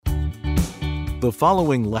The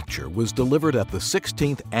following lecture was delivered at the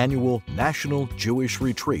 16th Annual National Jewish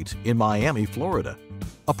Retreat in Miami, Florida,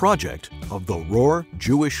 a project of the Rohr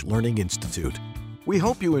Jewish Learning Institute. We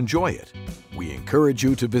hope you enjoy it. We encourage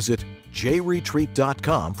you to visit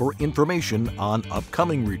jretreat.com for information on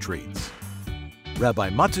upcoming retreats. Rabbi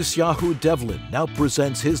Matisyahu Devlin now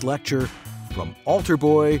presents his lecture, From Altar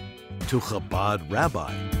Boy to Chabad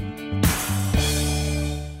Rabbi.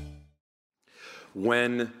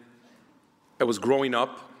 When I was growing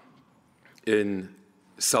up in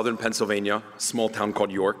southern Pennsylvania, a small town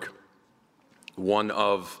called York, one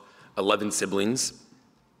of 11 siblings,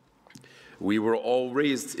 we were all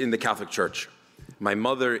raised in the Catholic Church. My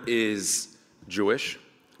mother is Jewish.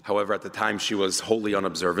 However, at the time, she was wholly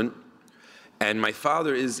unobservant. And my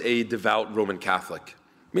father is a devout Roman Catholic,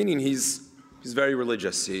 meaning he's very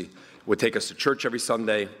religious. He would take us to church every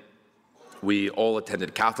Sunday. We all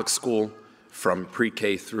attended Catholic school from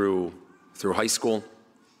pre-K through high school.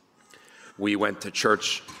 We went to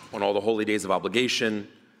church on all the holy days of obligation.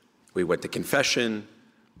 We went to confession.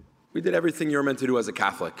 We did everything you're meant to do as a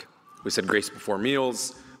Catholic. We said grace before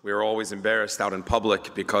meals. We were always embarrassed out in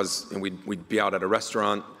public because we'd be out at a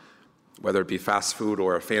restaurant, whether it be fast food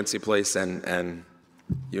or a fancy place, and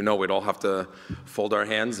we'd all have to fold our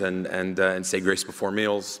hands and say grace before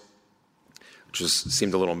meals, which just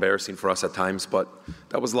seemed a little embarrassing for us at times, but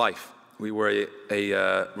that was life. We were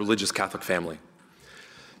a religious Catholic family.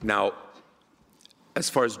 Now,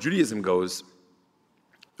 as far as Judaism goes,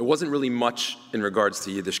 it wasn't really much in regards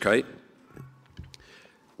to Yiddishkeit.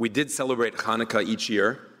 We did celebrate Hanukkah each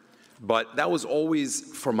year, but that was always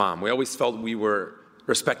for Mom. We always felt we were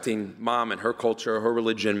respecting Mom and her culture, her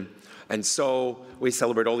religion, and so we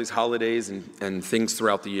celebrate all these holidays and things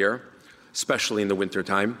throughout the year, especially in the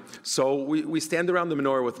wintertime. So we stand around the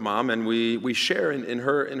menorah with Mom, and we share in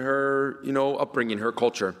her upbringing, her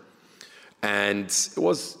culture. And it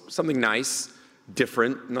was something nice,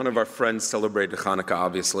 different. None of our friends celebrated Hanukkah,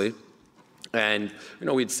 obviously. And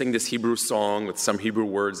we'd sing this Hebrew song with some Hebrew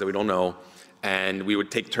words that we don't know, and we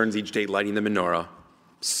would take turns each day lighting the menorah.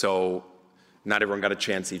 So not everyone got a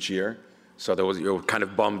chance each year. So you were kind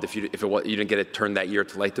of bummed if you didn't get a turn that year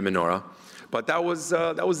to light the menorah. But that was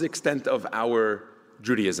the extent of our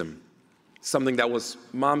Judaism, something that was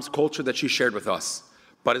Mom's culture that she shared with us.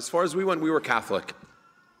 But as far as we went, we were Catholic.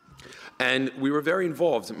 And we were very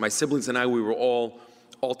involved. My siblings and I, we were all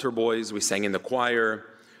altar boys. We sang in the choir.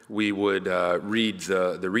 We would read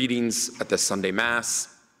the readings at the Sunday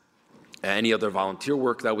Mass, any other volunteer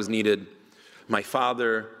work that was needed. My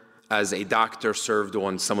father, as a doctor, served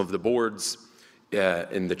on some of the boards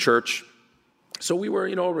in the church. So we were,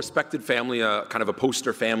 a respected family, kind of a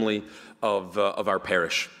poster family of our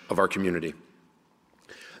parish, of our community.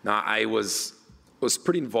 Now, I was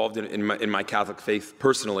pretty involved in my Catholic faith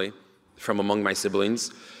personally, from among my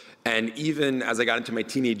siblings. And even as I got into my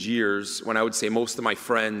teenage years, when I would say most of my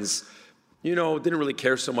friends, didn't really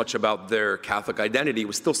care so much about their Catholic identity, it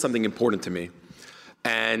was still something important to me.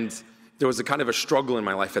 And there was a kind of a struggle in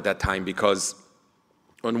my life at that time because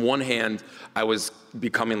on one hand, I was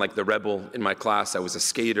becoming like the rebel in my class. I was a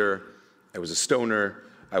skater. I was a stoner.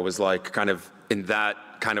 I was like kind of in that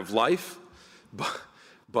kind of life.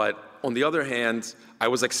 But on the other hand, I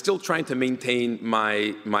was like still trying to maintain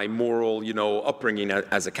my moral, upbringing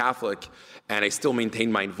as a Catholic, and I still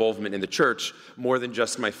maintained my involvement in the church more than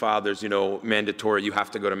just my father's, mandatory, you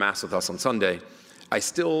have to go to Mass with us on Sunday. I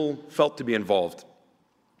still felt to be involved.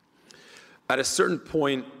 At a certain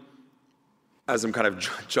point, as I'm kind of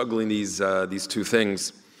juggling these two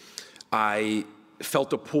things, I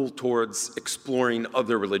felt a pull towards exploring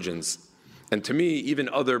other religions. And to me, even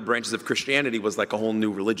other branches of Christianity was like a whole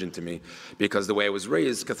new religion to me, because the way I was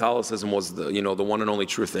raised, Catholicism was the one and only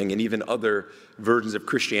true thing, and even other versions of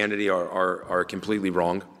Christianity are completely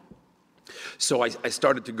wrong. So I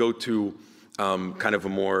started to go to kind of a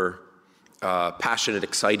more passionate,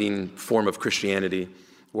 exciting form of Christianity,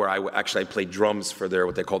 where I played drums for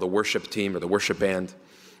what they call the worship team or the worship band.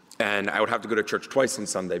 And I would have to go to church twice on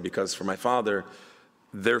Sunday because for my father,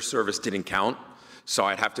 their service didn't count. So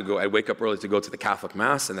I'd wake up early to go to the Catholic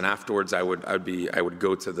Mass, and then afterwards I would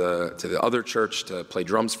go to the other church to play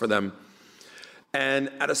drums for them. And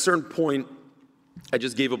at a certain point, I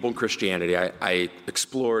just gave up on Christianity. I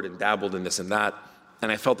explored and dabbled in this and that,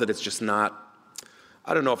 and I felt that it's just not,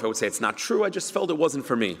 I don't know if I would say it's not true, I just felt it wasn't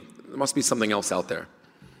for me. There must be something else out there.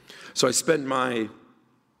 So I spent my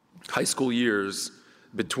high school years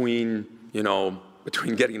between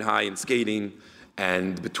getting high and skating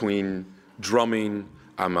and between drumming.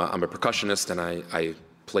 I'm a percussionist, and I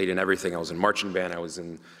played in everything. I was in marching band. I was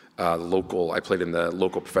in I played in the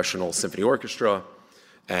local professional symphony orchestra,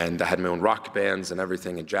 And I had my own rock bands and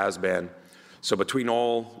everything, and jazz band. So between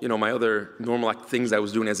all, my other normal things I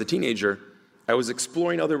was doing as a teenager, I was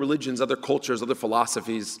exploring other religions, other cultures, other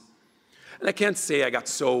philosophies. And I can't say I got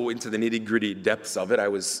so into the nitty-gritty depths of it. I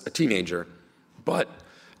was a teenager. But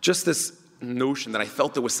just this notion that I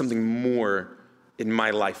felt there was something more in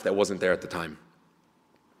my life that wasn't there at the time.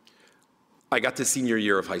 I got to senior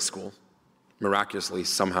year of high school. Miraculously,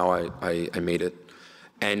 somehow I made it.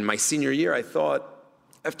 And my senior year, I thought,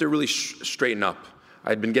 I have to really straighten up.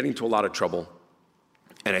 I'd been getting into a lot of trouble.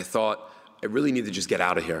 And I thought, I really need to just get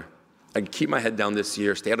out of here. I could keep my head down this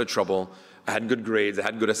year, stay out of trouble. I had good grades, I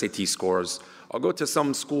had good SAT scores. I'll go to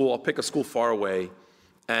some school, I'll pick a school far away.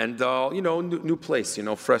 And, new place,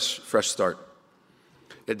 fresh start.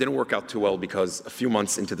 It didn't work out too well because a few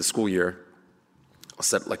months into the school year, I'll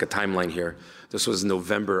set like a timeline here. This was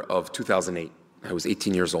November of 2008. I was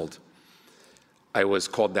 18 years old. I was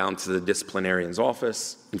called down to the disciplinarian's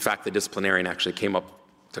office. In fact, the disciplinarian actually came up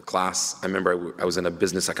to class. I remember I was in a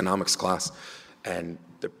business economics class, and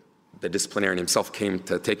the disciplinarian himself came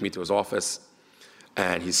to take me to his office,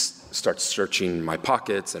 and he starts searching my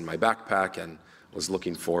pockets and my backpack and was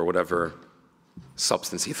looking for whatever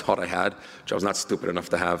substance he thought I had, which I was not stupid enough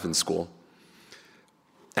to have in school.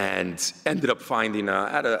 And ended up finding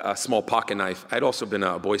a small pocket knife. I'd also been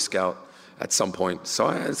a Boy Scout at some point, so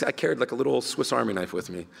I carried like a little Swiss Army knife with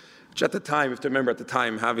me, which at the time, you have to remember at the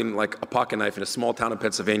time, having like a pocket knife in a small town in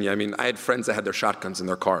Pennsylvania, I had friends that had their shotguns in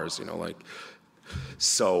their cars,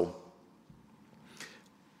 So,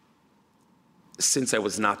 since I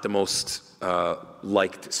was not the most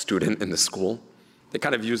liked student in the school, they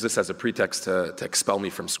kind of used this as a pretext to expel me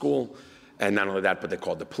from school. And not only that, but they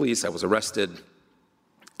called the police. I was arrested.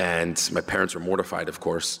 And my parents were mortified, of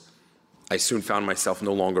course. I soon found myself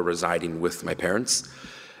no longer residing with my parents.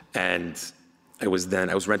 And I was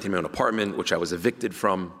renting my own apartment, which I was evicted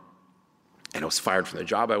from. And I was fired from the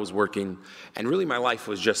job I was working. And really my life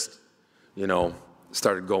was just,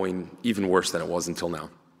 started going even worse than it was until now.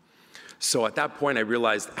 So at that point, I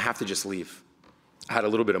realized I have to just leave. I had a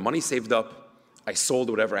little bit of money saved up. I sold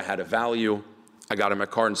whatever I had of value. I got in my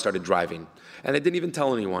car and started driving. And I didn't even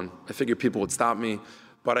tell anyone. I figured people would stop me.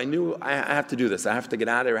 But I knew I have to do this. I have to get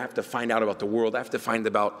out of here. I have to find out about the world. I have to find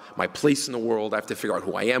about my place in the world. I have to figure out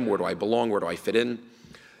who I am, where do I belong, where do I fit in.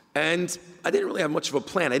 And I didn't really have much of a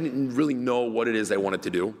plan. I didn't really know what it is I wanted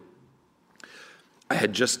to do. I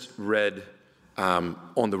had just read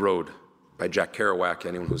On the Road by Jack Kerouac.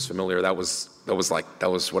 Anyone who's familiar, that was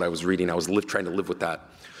what I was reading. I was trying to live with that.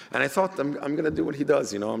 And I thought, I'm going to do what he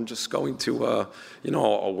does. I'm just going to,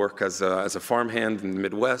 I'll work as a farmhand in the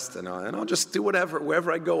Midwest, and I'll just do whatever.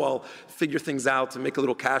 Wherever I go, I'll figure things out to make a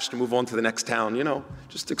little cash to move on to the next town,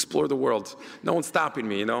 just explore the world. No one's stopping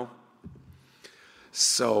me,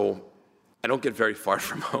 So I don't get very far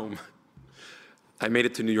from home. I made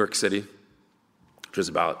it to New York City, which was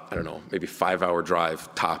about, maybe 5-hour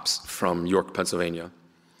drive tops from York, Pennsylvania.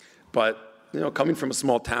 But, coming from a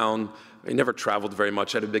small town, I never traveled very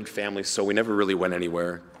much. I had a big family, so we never really went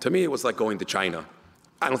anywhere. To me, it was like going to China.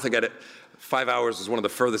 I don't think 5 hours was one of the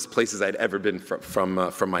furthest places I'd ever been from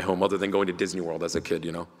my home, other than going to Disney World as a kid,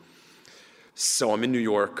 So I'm in New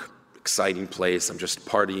York, exciting place. I'm just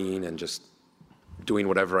partying and just doing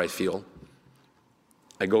whatever I feel.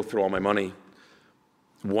 I go through all my money.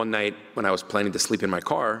 One night, when I was planning to sleep in my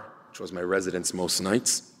car, which was my residence most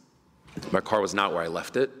nights, my car was not where I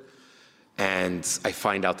left it. And I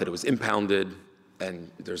find out that it was impounded, and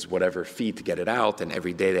there's whatever fee to get it out, and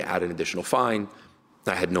every day they add an additional fine.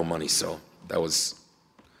 I had no money, so I was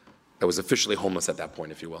officially homeless at that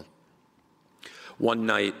point, if you will. One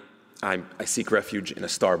night, I seek refuge in a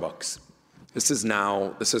Starbucks. This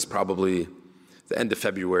is probably the end of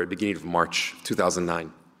February, beginning of March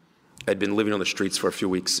 2009. I'd been living on the streets for a few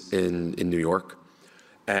weeks in New York,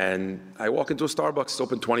 and I walk into a Starbucks, it's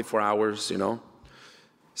open 24 hours,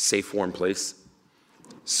 safe, warm place.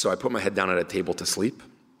 So I put my head down at a table to sleep.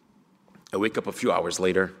 I wake up a few hours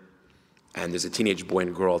later, and there's a teenage boy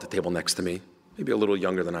and girl at the table next to me, maybe a little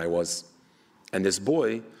younger than I was. And this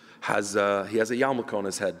boy has a yarmulke on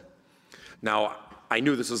his head. Now, I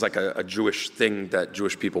knew this was like a Jewish thing that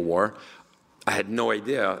Jewish people wore. I had no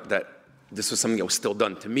idea that this was something that was still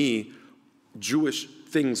done. To me, Jewish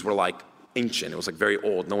things were like ancient. It was like very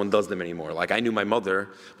old. No one does them anymore. Like I knew my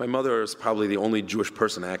mother. My mother is probably the only Jewish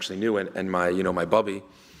person I actually knew, and my bubby.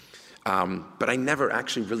 But I never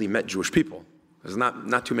actually really met Jewish people. There's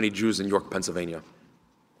not too many Jews in York, Pennsylvania.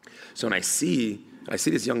 So when I see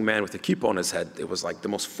this young man with a kippah on his head, it was like the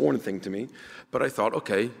most foreign thing to me. But I thought,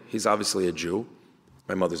 okay, he's obviously a Jew.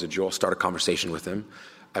 My mother's a Jew. I'll start a conversation with him.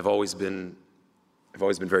 I've always been I've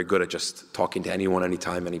always been very good at just talking to anyone,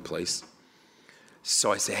 anytime, any place.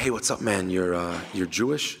 So I say, hey, what's up, man? You're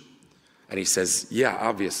Jewish? And he says, yeah,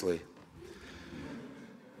 obviously.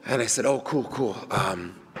 And I said, oh, cool.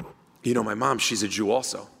 My mom, she's a Jew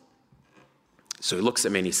also. So he looks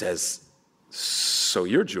at me and he says, so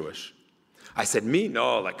you're Jewish? I said, me?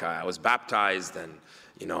 No, I was baptized and,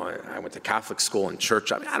 I went to Catholic school and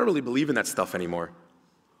church. I don't really believe in that stuff anymore.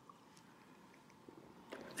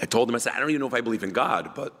 I told him, I said, I don't even know if I believe in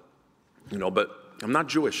God, but I'm not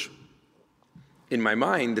Jewish. In my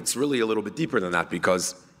mind, it's really a little bit deeper than that,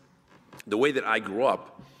 because the way that I grew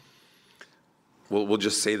up, we'll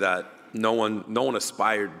just say that no one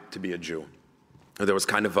aspired to be a Jew. There was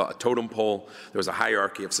kind of a totem pole. There was a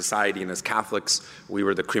hierarchy of society, and as Catholics, we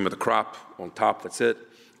were the cream of the crop. On top, that's it.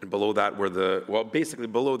 And below that basically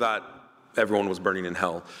below that, everyone was burning in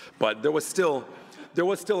hell. But there was still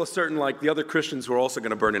a certain, the other Christians who are also going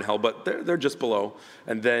to burn in hell, but they're just below.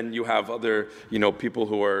 And then you have other, people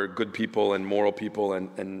who are good people and moral people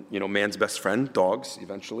and man's best friend, dogs,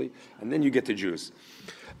 eventually. And then you get to Jews.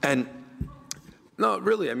 And no,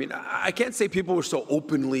 really, I can't say people were so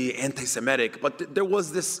openly anti-Semitic, but there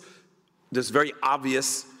was this very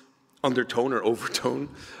obvious undertone or overtone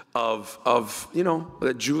of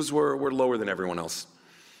that Jews were lower than everyone else.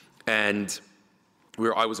 And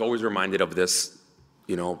I was always reminded of this.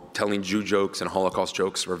 Telling Jew jokes and Holocaust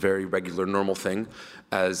jokes were a very regular, normal thing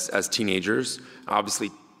as teenagers.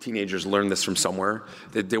 Obviously, teenagers learned this from somewhere.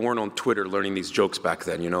 They weren't on Twitter learning these jokes back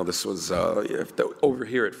then. This was, you have to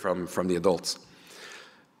overhear it from the adults.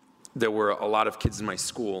 There were a lot of kids in my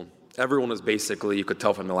school. Everyone was basically, you could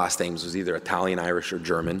tell from the last names, was either Italian, Irish, or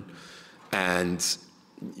German. And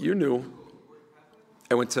you knew.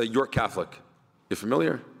 I went to York Catholic. You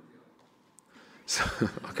familiar?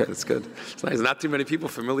 Okay, that's good. It's nice. Not too many people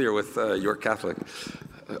familiar with York Catholic.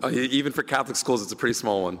 Even for Catholic schools, it's a pretty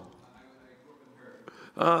small one.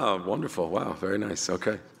 Oh, wonderful. Wow, very nice.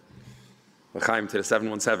 Okay. L'chaim to the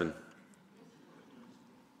 717.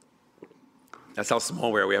 That's how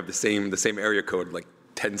small we are. We have the same area code.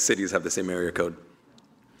 10 cities have the same area code.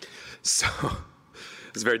 So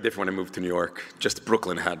it's very different when I moved to New York. Just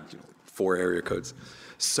Brooklyn had 4 area codes.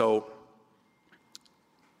 So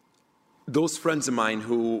those friends of mine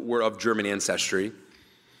who were of German ancestry,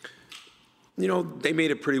 they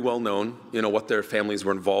made it pretty well known, what their families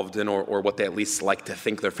were involved in or what they at least liked to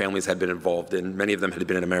think their families had been involved in. Many of them had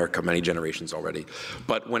been in America many generations already.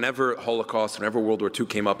 But whenever Holocaust, whenever World War II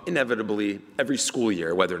came up, inevitably, every school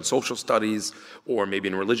year, whether in social studies or maybe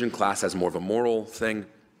in religion class as more of a moral thing,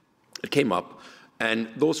 it came up. And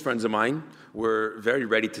those friends of mine were very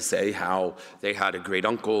ready to say how they had a great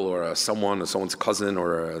uncle or someone's cousin,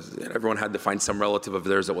 everyone had to find some relative of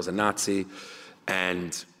theirs that was a Nazi,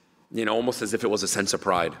 and almost as if it was a sense of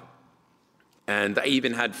pride. And I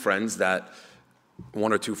even had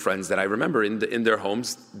one or two friends that I remember in their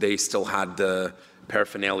homes, they still had the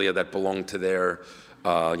paraphernalia that belonged to their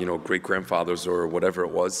great-grandfathers or whatever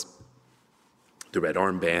it was, the red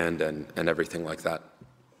armband and everything like that.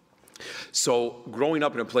 So growing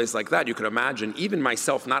up in a place like that, you could imagine, even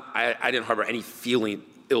myself, I didn't harbor any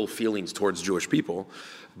ill feelings towards Jewish people,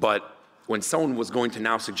 but when someone was going to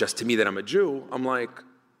now suggest to me that I'm a Jew, I'm like,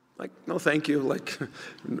 no, thank you.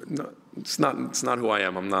 No, it's not who I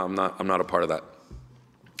am. I'm not a part of that.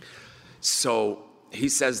 So he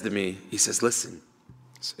says to me, listen,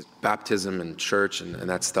 baptism and church and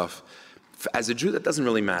that stuff. As a Jew, that doesn't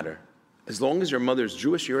really matter. As long as your mother's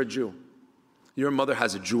Jewish, you're a Jew. Your mother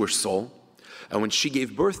has a Jewish soul, and when she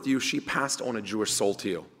gave birth to you, she passed on a Jewish soul to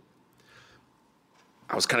you.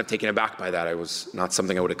 I was kind of taken aback by that. It was not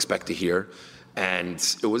something I would expect to hear, and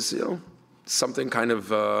it was, something kind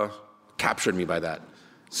of captured me by that.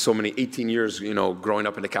 So many 18 years, growing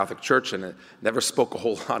up in the Catholic Church, and it never spoke a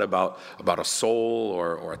whole lot about a soul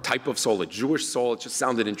or a type of soul, a Jewish soul. It just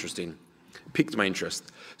sounded interesting. It piqued my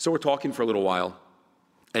interest. So we're talking for a little while,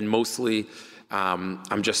 and mostly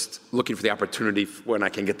I'm just looking for the opportunity when I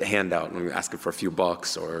can get the handout, and asking for a few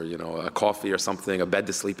bucks or, a coffee or something, a bed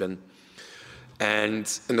to sleep in. And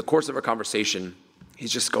in the course of our conversation,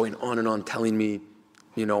 he's just going on and on telling me,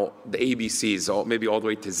 the ABCs, maybe all the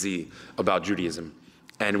way to Z, about Judaism.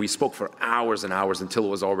 And we spoke for hours and hours until it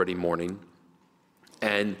was already morning.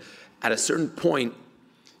 And at a certain point,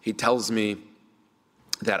 he tells me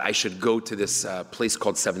that I should go to this place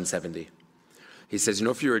called 770. He says,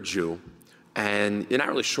 if you're a Jew, and you're not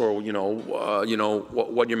really sure,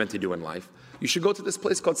 what you're meant to do in life, you should go to this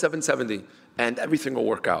place called 770, and everything will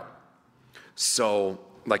work out. So,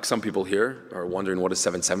 like some people here are wondering what is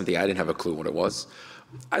 770. I didn't have a clue what it was.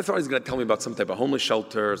 I thought he was going to tell me about some type of homeless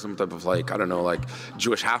shelter, some type of like, I don't know, like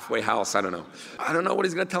Jewish halfway house. I don't know. I don't know what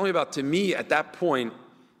he's going to tell me about. To me, at that point,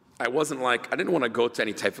 I wasn't like, I didn't want to go to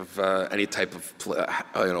any type of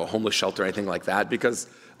homeless shelter or anything like that, because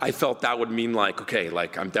I felt that would mean like, okay,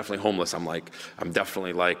 like I'm definitely homeless. I'm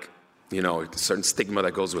definitely like, a certain stigma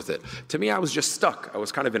that goes with it. To me, I was just stuck. I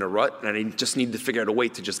was kind of in a rut, and I just needed to figure out a way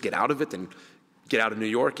to just get out of it and get out of New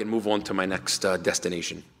York and move on to my next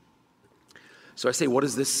destination. So I say, what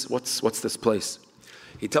is this? What's this place?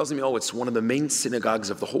 He tells me, it's one of the main synagogues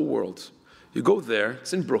of the whole world. You go there,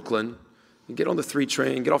 it's in Brooklyn, you get on the 3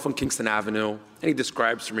 train, get off on Kingston Avenue, and he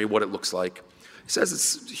describes for me what it looks like. He says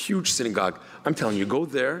it's a huge synagogue. I'm telling you, go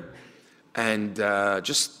there and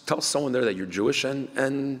just tell someone there that you're Jewish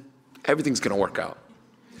and everything's going to work out.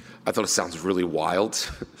 I thought it sounds really wild,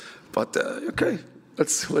 but okay,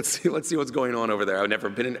 let's see what's going on over there. I've never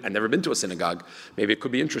been to a synagogue. Maybe it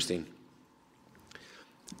could be interesting.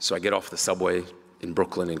 So I get off the subway in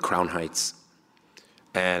Brooklyn in Crown Heights,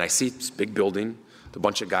 and I see this big building, a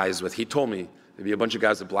bunch of guys he told me there'd be a bunch of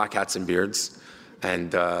guys with black hats and beards,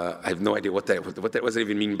 and I have no idea what that was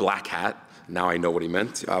even mean, black hat. Now I know what he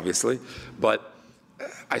meant, obviously, but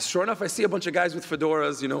sure enough, I see a bunch of guys with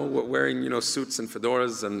fedoras, wearing, suits and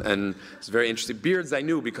fedoras, and it's very interesting. Beards I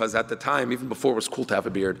knew, because at the time, even before it was cool to have a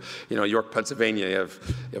beard, York, Pennsylvania, you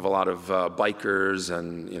have a lot of bikers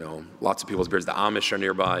and, lots of people's beards. The Amish are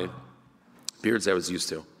nearby. Beards I was used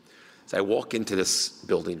to. So I walk into this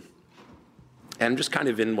building, and I'm just kind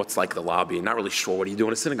of in what's like the lobby, not really sure what do you do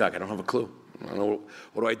in a synagogue. I don't have a clue. I don't know,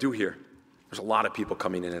 what do I do here? There's a lot of people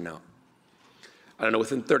coming in and out. I don't know,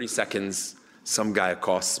 within 30 seconds, some guy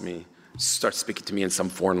accosts me, starts speaking to me in some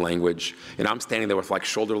foreign language. And I'm standing there with like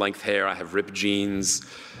shoulder-length hair. I have ripped jeans,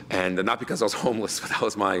 and not because I was homeless, but that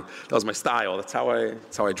was my style. That's how I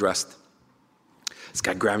dressed. This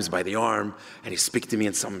guy grabs me by the arm, and he's speaking to me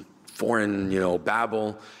in some foreign,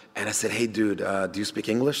 babble. And I said, "Hey, dude, do you speak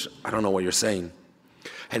English? I don't know what you're saying."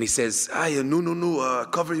 And he says, no,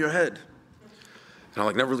 cover your head. And I'm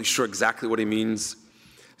like, not really sure exactly what he means.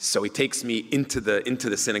 So he takes me into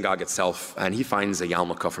the synagogue itself, and he finds a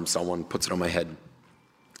yarmulke from someone, puts it on my head,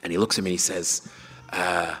 and he looks at me and he says,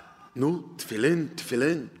 tefillin.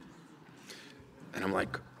 And I'm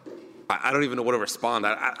like, I don't even know what to respond.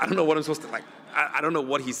 I don't know what I'm supposed to, like, I don't know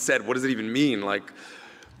what he said. What does it even mean? Like,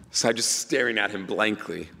 so I'm just staring at him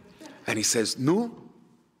blankly. And he says,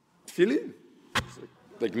 tefillin.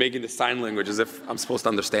 Like making the sign language as if I'm supposed to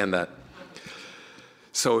understand that.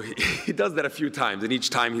 So he does that a few times, and each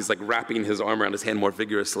time he's like wrapping his arm around his hand more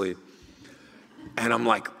vigorously. And I'm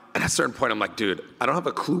like, at a certain point, I'm like, dude, I don't have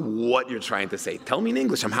a clue what you're trying to say. Tell me in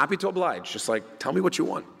English. I'm happy to oblige. Just like, tell me what you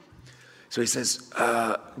want. So he says,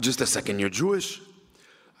 just a second, you're Jewish?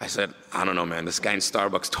 I said, I don't know, man. This guy in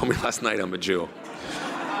Starbucks told me last night I'm a Jew.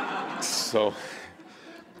 So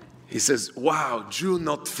he says, wow, Jew,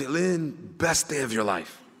 not tefillin, best day of your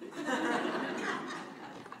life.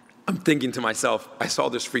 I'm thinking to myself, I saw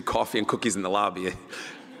there's free coffee and cookies in the lobby.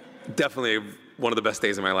 Definitely one of the best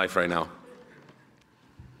days of my life right now.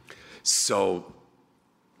 So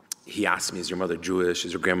he asked me, is your mother Jewish?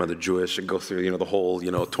 Is your grandmother Jewish? And go through, the whole,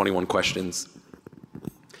 21 questions.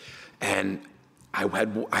 And I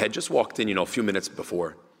had just walked in, a few minutes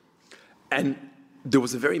before. And there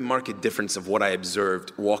was a very marked difference of what I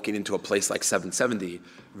observed walking into a place like 770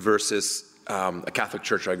 versus a Catholic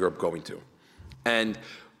church I grew up going to. And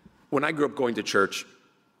when I grew up going to church,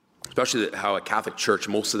 especially how a Catholic church,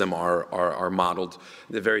 most of them are modeled,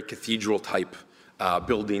 they're very cathedral type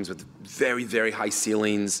buildings with very, very high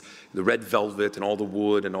ceilings, the red velvet and all the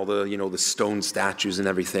wood and all the, the stone statues and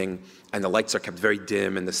everything. And the lights are kept very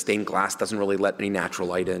dim, and the stained glass doesn't really let any natural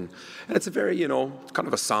light in. And it's a very, kind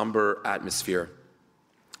of a somber atmosphere.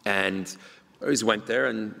 And I always went there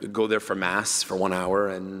and go there for mass for 1 hour,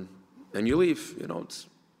 and you leave. It's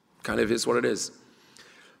kind of is what it is.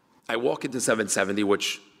 I walk into 770,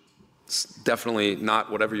 which is definitely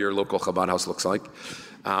not whatever your local Chabad house looks like.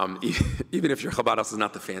 Even if your Chabad house is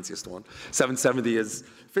not the fanciest one. 770 is,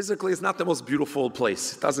 physically, it's not the most beautiful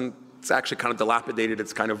place. It's actually kind of dilapidated.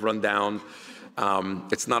 It's kind of run down.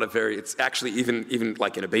 It's actually even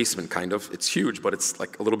like in a basement kind of. It's huge, but it's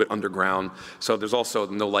like a little bit underground. So there's also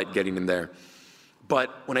no light getting in there. But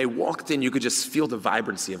when I walked in, you could just feel the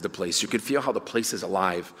vibrancy of the place. You could feel how the place is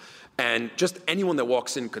alive. And just anyone that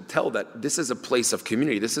walks in could tell that this is a place of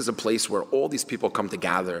community. This is a place where all these people come to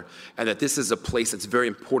gather, and that this is a place that's very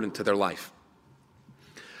important to their life.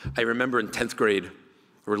 I remember in 10th grade,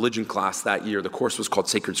 a religion class that year, the course was called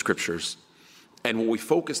Sacred Scriptures. And what we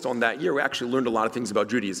focused on that year, we actually learned a lot of things about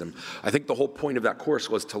Judaism. I think the whole point of that course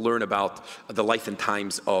was to learn about the life and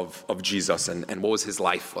times of Jesus and what was his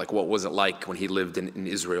life, like what was it like when he lived in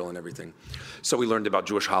Israel and everything. So we learned about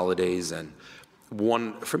Jewish holidays, and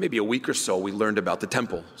for maybe a week or so, we learned about the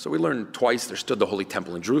temple. So we learned twice there stood the Holy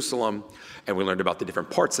Temple in Jerusalem, and we learned about the different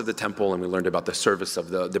parts of the temple, and we learned about the service of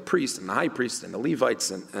the priest and the high priest and the Levites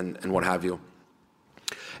and what have you.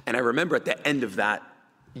 And I remember at the end of that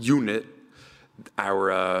unit,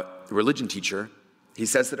 our religion teacher, he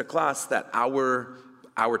says to the class that our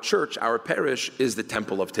church, our parish, is the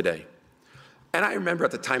temple of today. And I remember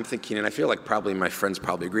at the time thinking, and I feel like probably my friends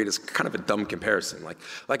probably agreed, it's kind of a dumb comparison.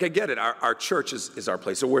 Like I get it, our church is our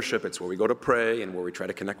place of worship. It's where we go to pray and where we try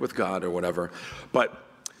to connect with God or whatever. But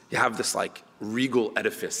you have this like regal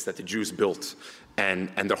edifice that the Jews built, and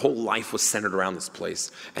their whole life was centered around this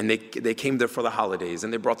place. And they came there for the holidays,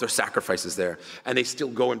 and they brought their sacrifices there. And they still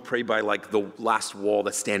go and pray by like the last wall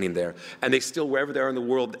that's standing there. And they still, wherever they are in the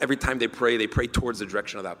world, every time they pray towards the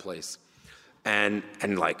direction of that place. And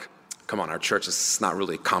like, come on, our church is not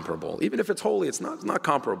really comparable. Even if it's holy, it's not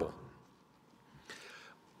comparable.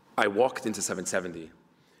 I walked into 770,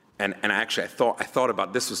 and I thought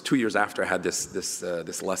about this. Was 2 years after I had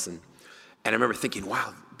this lesson, and I remember thinking,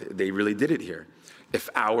 wow, they really did it here. If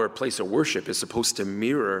our place of worship is supposed to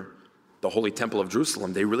mirror the Holy Temple of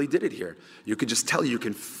Jerusalem, they really did it here. You could just tell, you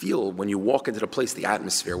can feel when you walk into the place, the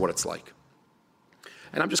atmosphere, what it's like.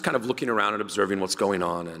 And I'm just kind of looking around and observing what's going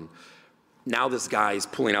on, and now this guy is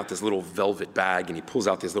pulling out this little velvet bag, and he pulls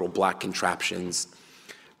out these little black contraptions,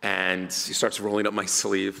 and he starts rolling up my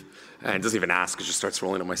sleeve, and doesn't even ask, he just starts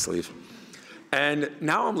rolling up my sleeve. And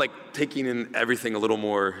now I'm like taking in everything a little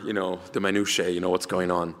more, the minutiae, what's going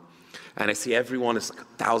on. And I see everyone, it's like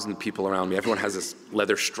 1,000 people around me. Everyone has this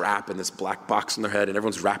leather strap and this black box on their head, and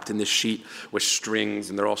everyone's wrapped in this sheet with strings,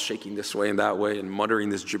 and they're all shaking this way and that way and muttering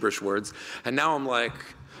these gibberish words. And now I'm like,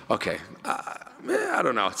 okay, I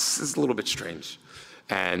don't know, it's a little bit strange.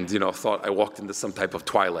 And, thought I walked into some type of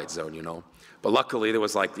twilight zone, But luckily there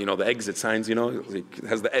was like, the exit signs, it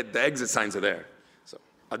has the exit signs are there. So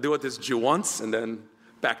I'll do what this Jew wants, and then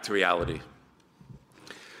back to reality.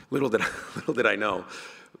 Little did I know.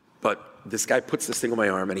 But this guy puts this thing on my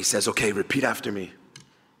arm, and he says, okay, repeat after me.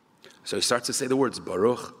 So he starts to say the words,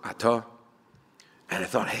 Baruch Atah. And I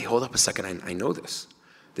thought, hey, hold up a second, I know this.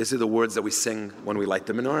 These are the words that we sing when we light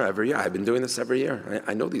the menorah every year. I've been doing this every year.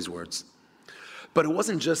 I know these words. But it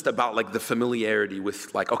wasn't just about like the familiarity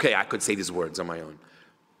with like, okay, I could say these words on my own.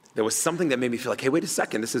 There was something that made me feel like, hey, wait a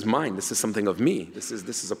second, this is mine. This is something of me. This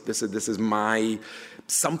is my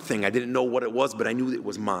something. I didn't know what it was, but I knew it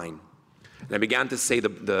was mine. And I began to say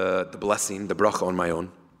the blessing, the bracha on my own.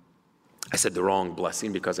 I said the wrong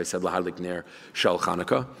blessing because I said Lahadlik Ner Shel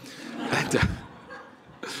Chanukah.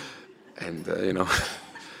 And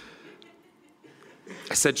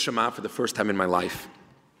I said Shema for the first time in my life.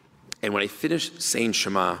 And when I finished saying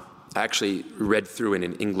Shema, I actually read through in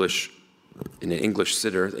an English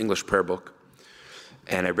siddur, English prayer book.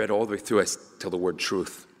 And I read all the way through till the word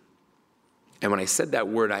truth. And when I said that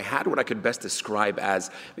word, I had what I could best describe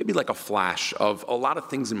as maybe like a flash of a lot of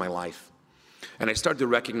things in my life. And I started to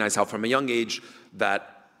recognize how from a young age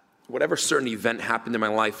that whatever certain event happened in my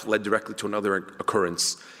life led directly to another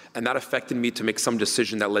occurrence. And that affected me to make some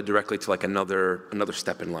decision that led directly to like another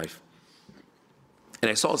step in life. And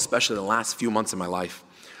I saw, especially the last few months of my life,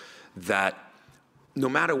 that no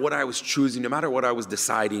matter what I was choosing, no matter what I was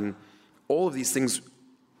deciding, all of these things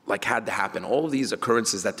like had to happen. All of these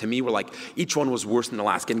occurrences that to me were like, each one was worse than the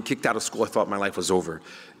last. Getting kicked out of school, I thought my life was over.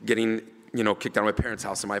 Getting, kicked out of my parents'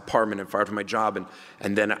 house and my apartment and fired from my job.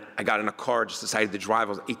 And then I got in a car, just decided to drive. I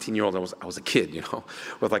was 18-year-old. I was a kid,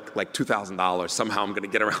 with like $2,000. Somehow I'm going to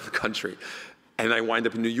get around the country. And I wind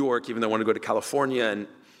up in New York, even though I want to go to California. And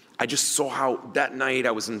I just saw how that night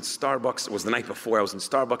I was in Starbucks. It was the night before I was in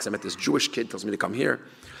Starbucks. I met this Jewish kid, tells me to come here.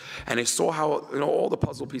 And I saw how all the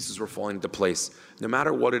puzzle pieces were falling into place. No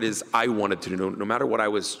matter what it is I wanted to do, no matter what I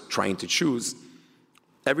was trying to choose,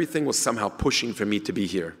 everything was somehow pushing for me to be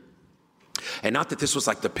here. And not that this was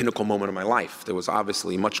like the pinnacle moment of my life. There was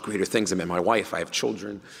obviously much greater things. I met my wife. I have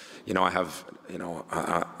children. I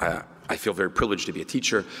feel very privileged to be a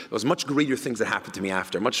teacher. There was much greater things that happened to me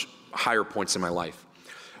after, much higher points in my life.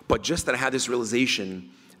 But just that I had this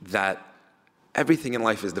realization that everything in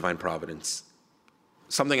life is divine providence.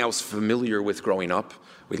 Something I was familiar with growing up.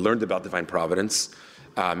 We learned about divine providence,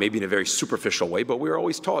 maybe in a very superficial way, but we were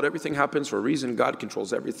always taught everything happens for a reason. God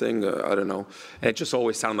controls everything. I don't know. And it just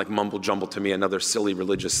always sounded like mumble jumble to me, another silly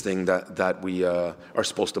religious thing that we are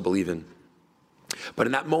supposed to believe in. But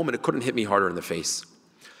in that moment, it couldn't hit me harder in the face.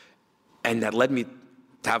 And that led me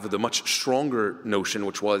to have the much stronger notion,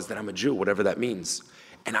 which was that I'm a Jew, whatever that means.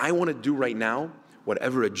 And I want to do right now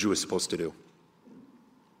whatever a Jew is supposed to do.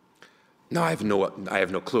 Now I have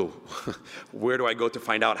no clue. Where do I go to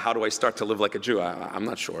find out? How do I start to live like a Jew? I'm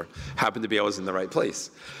not sure. Happened to be I was in the right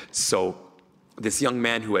place. So this young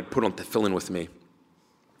man who had put on tefillin with me,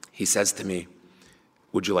 he says to me,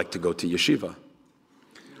 would you like to go to yeshiva?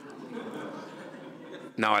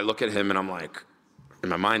 Now I look at him and I'm like, in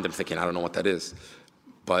my mind I'm thinking, I don't know what that is.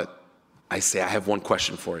 But I say, I have one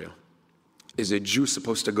question for you. Is a Jew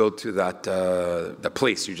supposed to go to that the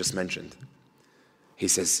place you just mentioned? He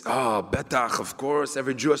says, oh, betach, of course,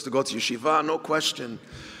 every Jew has to go to yeshiva, no question.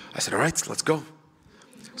 I said, all right, let's go.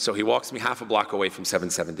 So he walks me half a block away from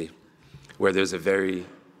 770, where there's a very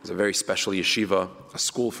special yeshiva, a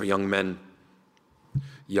school for young men,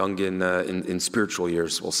 young in spiritual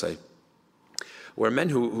years, we'll say, where men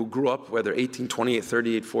who grew up, whether 18, 28,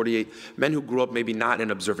 38, 48, men who grew up maybe not in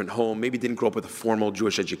an observant home, maybe didn't grow up with a formal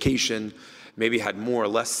Jewish education, maybe had more or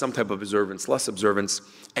less some type of observance, less observance,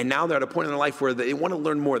 and now they're at a point in their life where they want to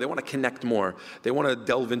learn more, they want to connect more, they want to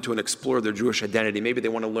delve into and explore their Jewish identity. Maybe they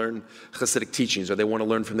want to learn Hasidic teachings, or they want to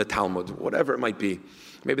learn from the Talmud, whatever it might be.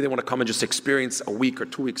 Maybe they want to come and just experience a week or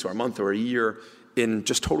 2 weeks or a month or a year in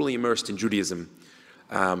just totally immersed in Judaism.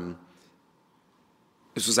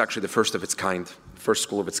 This was actually the first of its kind, first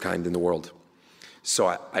school of its kind in the world. So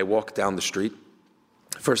I walk down the street.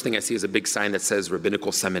 First thing I see is a big sign that says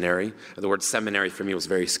Rabbinical Seminary. And the word seminary for me was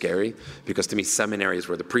very scary, because to me seminary is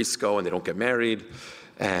where the priests go and they don't get married.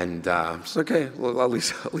 And it's okay, well, at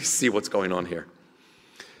least see what's going on here.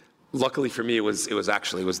 Luckily for me,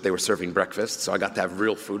 they were serving breakfast, so I got to have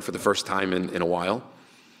real food for the first time in a while.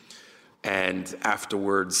 And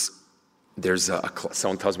afterwards,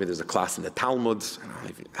 someone tells me there's a class in the Talmud. I don't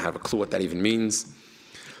even have a clue what that even means.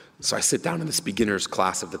 So I sit down in this beginner's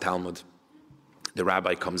class of the Talmud. The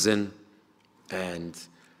rabbi comes in and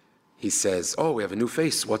he says, oh, we have a new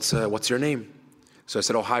face. What's your name? So I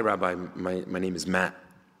said, oh, hi, Rabbi. My name is Matt.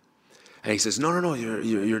 And he says, no,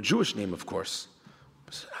 your Jewish name, of course.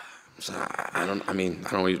 So I don't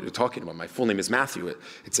know what you're talking about. My full name is Matthew.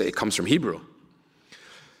 It comes from Hebrew.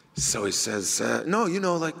 So he says, no,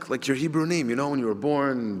 like your Hebrew name, when you were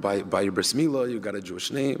born by your bris milah, you got a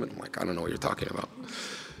Jewish name. And I'm like, I don't know what you're talking about.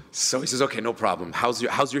 So he says, okay, no problem. How's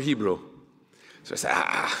your Hebrew? So I said,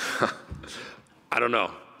 I don't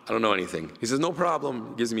know. I don't know anything. He says, no problem.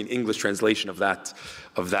 He gives me an English translation of that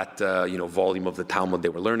volume of the Talmud they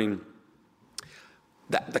were learning.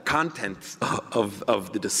 The content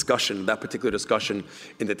of the discussion, that particular discussion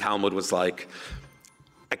in the Talmud was like,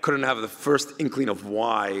 I couldn't have the first inkling of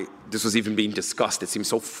why this was even being discussed. It seemed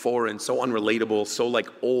so foreign, so unrelatable, so like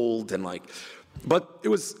old and like, but it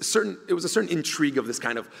was a certain intrigue of this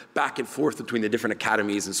kind of back and forth between the different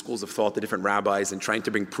academies and schools of thought, the different rabbis, and trying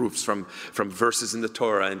to bring proofs from verses in the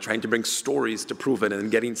Torah and trying to bring stories to prove it and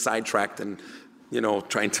getting sidetracked and,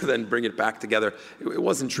 trying to then bring it back together. It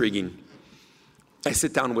was intriguing. I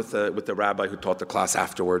sit down with the rabbi who taught the class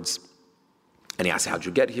afterwards. And he asked, how'd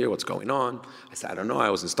you get here? What's going on? I said, I don't know. I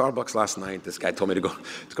was in Starbucks last night. This guy told me to go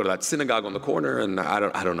to that synagogue on the corner, and I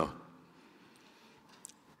don't know.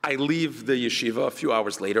 I leave the yeshiva a few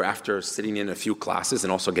hours later after sitting in a few classes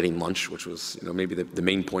and also getting lunch, which was maybe the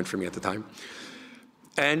main point for me at the time.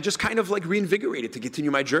 And just kind of like reinvigorated to continue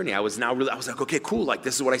my journey. I was like, okay, cool. Like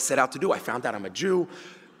this is what I set out to do. I found out I'm a Jew.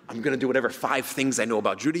 I'm going to do whatever 5 things I know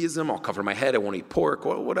about Judaism. I'll cover my head. I won't eat pork,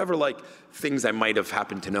 or whatever like things I might have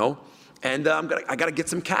happened to know. And I got to get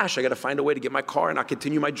some cash. I got to find a way to get my car, and I'll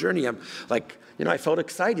continue my journey. I'm like, I felt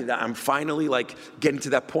excited that I'm finally like getting to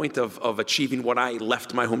that point of achieving what I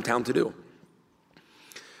left my hometown to do.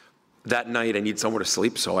 That night, I need somewhere to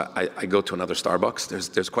sleep, so I go to another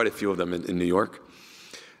Starbucks. There's quite a few of them in New York.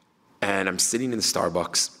 And I'm sitting in the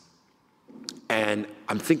Starbucks, and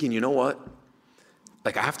I'm thinking, you know what?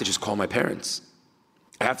 Like, I have to just call my parents.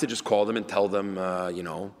 I have to just call them and tell them,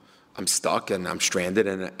 I'm stuck and I'm stranded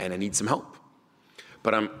and I need some help.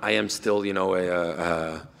 But I am still,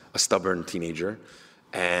 a stubborn teenager.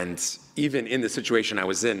 And even in the situation I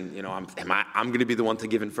was in, I'm going to be the one to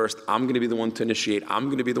give in first. I'm going to be the one to initiate. I'm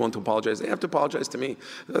going to be the one to apologize. They have to apologize to me.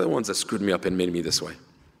 They're the ones that screwed me up and made me this way.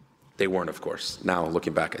 They weren't, of course. Now,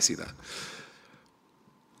 looking back, I see that.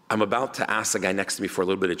 I'm about to ask the guy next to me for a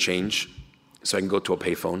little bit of change so I can go to a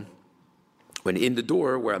payphone. When in the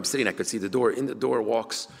door, where I'm sitting, I could see the door. In the door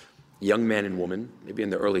walks a young man and woman, maybe in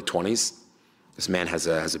their early 20s. This man has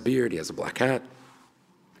a beard. He has a black hat.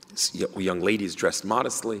 This young lady is dressed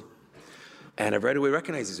modestly. And I right away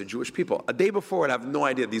recognized these are Jewish people. A day before, I'd have no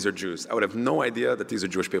idea these are Jews. I would have no idea that these are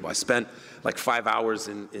Jewish people. I spent like 5 hours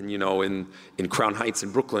in Crown Heights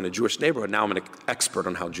in Brooklyn, a Jewish neighborhood. Now I'm an expert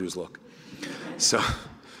on how Jews look. So,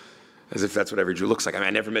 as if that's what every Jew looks like. I mean,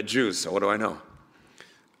 I never met Jews, so what do I know?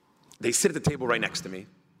 They sit at the table right next to me.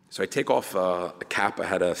 So I take off a cap. I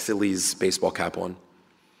had a Phillies baseball cap on.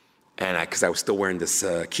 And because I was still wearing this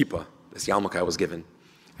kippah, this yarmulke I was given.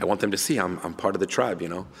 I want them to see I'm part of the tribe,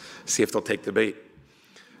 see if they'll take the bait.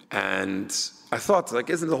 And I thought, like,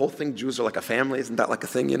 isn't the whole thing Jews are like a family? Isn't that like a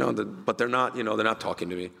thing, But they're not, they're not talking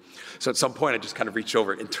to me. So at some point, I just kind of reach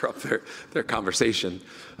over and interrupt their conversation.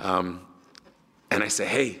 And I say,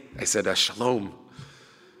 hey, I said, shalom.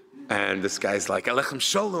 And this guy's like, alechem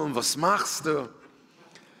shalom, was machst du?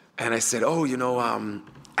 And I said, oh,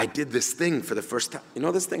 I did this thing for the first time. You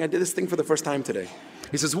know this thing? I did this thing for the first time today.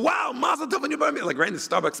 He says, wow, mazel tov on your bar mitzvah. Like right in the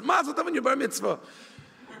Starbucks, mazel tov on your bar mitzvah.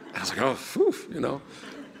 And I was like, oh, phew,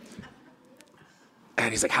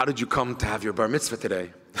 And he's like, how did you come to have your bar mitzvah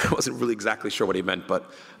today? I wasn't really exactly sure what he meant,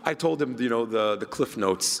 but I told him, the cliff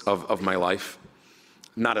notes of my life.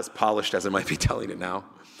 Not as polished as I might be telling it now.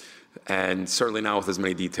 And certainly not with as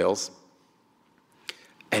many details.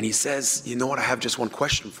 And he says, you know what, I have just one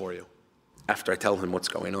question for you. After I tell him what's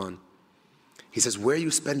going on. He says, where are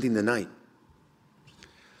you spending the night?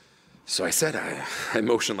 So I said, I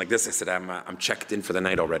motioned like this. I said, I'm checked in for the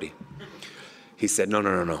night already. He said,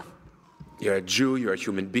 no. You're a Jew, you're a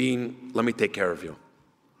human being. Let me take care of you.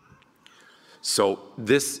 So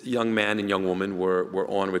this young man and young woman were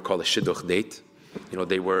on, we call a shidduch date.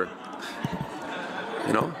 They were,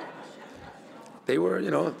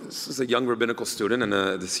 this is a young rabbinical student and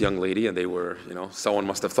this young lady, and they were, someone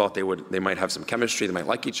must have thought they might have some chemistry, they might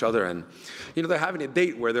like each other, and, they're having a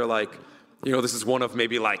date where they're like, this is one of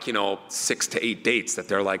maybe 6 to 8 dates that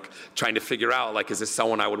they're like trying to figure out, like, is this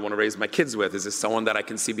someone I would want to raise my kids with? Is this someone that I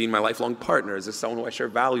can see being my lifelong partner? Is this someone who I share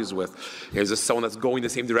values with? Is this someone that's going the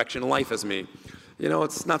same direction in life as me?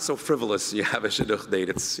 It's not so frivolous. You have a shidduch date.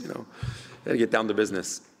 It's, you got to get down to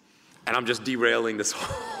business. And I'm just derailing this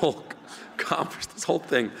whole conference, this whole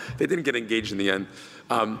thing. They didn't get engaged in the end.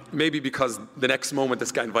 Maybe because the next moment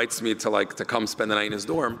this guy invites me to come spend the night in his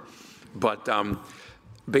dorm. But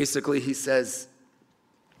basically he says,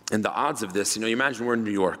 and the odds of this, you imagine we're in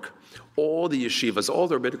New York. All the yeshivas, all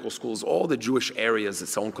the rabbinical schools, all the Jewish areas that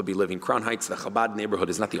someone could be living. Crown Heights, the Chabad neighborhood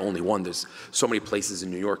is not the only one. There's so many places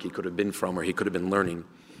in New York he could have been from or he could have been learning.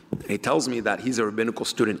 And he tells me that he's a rabbinical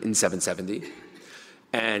student in 770.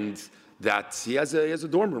 And that he has a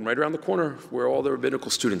dorm room right around the corner where all the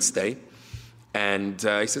rabbinical students stay. And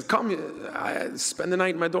he says, come, spend the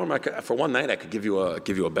night in my dorm. For one night, I could give you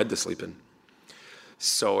a bed to sleep in.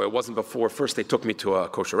 So it wasn't before. First, they took me to a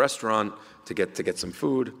kosher restaurant to get some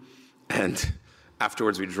food. And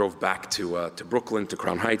afterwards, we drove back to Brooklyn, to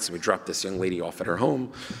Crown Heights, and we dropped this young lady off at her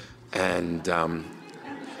home. And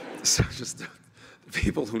so just the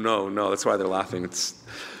people who know, that's why they're laughing.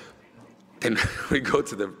 Then we go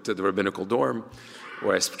to the rabbinical dorm,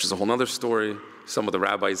 which is a whole other story. Some of the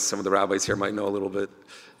rabbis here might know a little bit.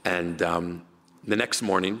 And the next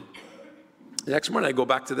morning, I go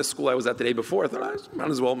back to this school I was at the day before. I thought, I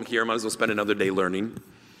might as well, I'm here, might as well spend another day learning.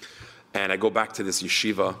 And I go back to this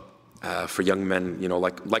yeshiva for young men,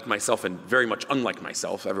 like myself and very much unlike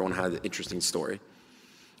myself. Everyone had an interesting story.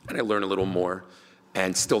 And I learn a little more,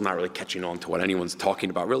 and still not really catching on to what anyone's talking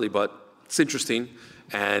about, really, but it's interesting.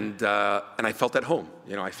 And I felt at home.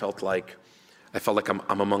 I felt like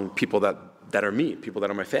I'm among people that are me, people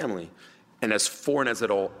that are my family. And as foreign as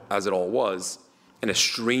it all was, and as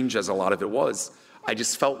strange as a lot of it was, I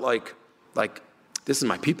just felt like this is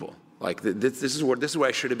my people. Like this is where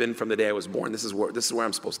I should have been from the day I was born. This is where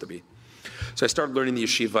I'm supposed to be. So I started learning the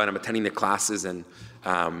yeshiva, and I'm attending the classes, and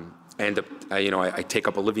I take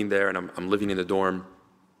up a living there, and I'm living in the dorm.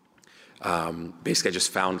 Basically, I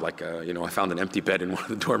just found I found an empty bed in one of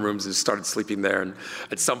the dorm rooms and started sleeping there. And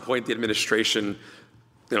at some point, the administration,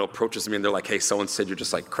 approaches me and they're like, "Hey, someone said you're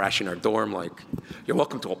just crashing our dorm. You're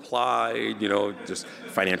welcome to apply. Just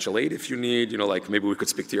financial aid if you need. Maybe we could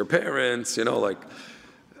speak to your parents.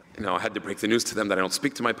 I had to break the news to them that I don't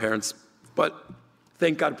speak to my parents. But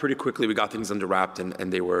thank God, pretty quickly we got things under wrapped,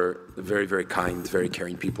 and they were very, very kind, very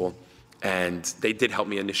caring people, and they did help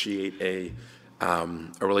me initiate a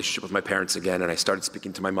relationship with my parents again, and I started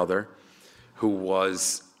speaking to my mother, who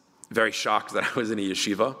was very shocked that I was in a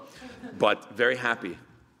yeshiva, but very happy.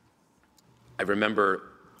 I remember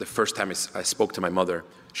the first time I spoke to my mother,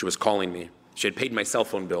 she was calling me. She had paid my cell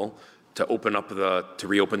phone bill to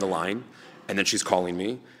reopen the line, and then she's calling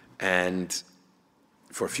me, and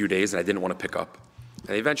for a few days, and I didn't want to pick up.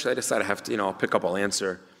 And eventually I decided I have to, I'll pick up, I'll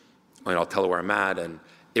answer. I'll tell her where I'm at. And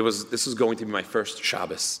this was going to be my first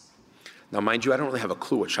Shabbos. Now, mind you, I don't really have a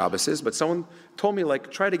clue what Shabbos is, but someone told me,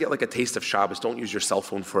 try to get a taste of Shabbos. Don't use your cell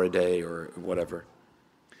phone for a day or whatever.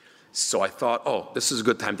 So I thought, this is a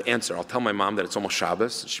good time to answer. I'll tell my mom that it's almost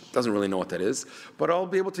Shabbos. She doesn't really know what that is, but I'll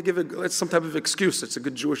be able to give it's some type of excuse. It's a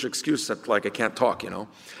good Jewish excuse that I can't talk, and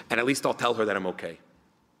at least I'll tell her that I'm okay.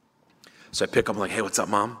 So I pick up, I'm like, hey, what's up,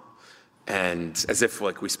 Mom? And as if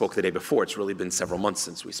we spoke the day before, it's really been several months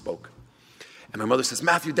since we spoke. And my mother says,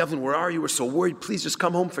 Matthew, Devlin, where are you? We're so worried. Please just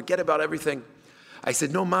come home. Forget about everything. I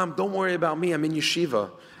said, no, Mom, don't worry about me. I'm in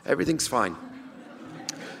yeshiva. Everything's fine.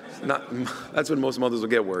 That's when most mothers will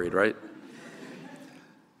get worried, right?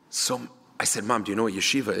 So I said, Mom, do you know what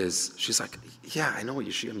yeshiva is? She's like, yeah, I know what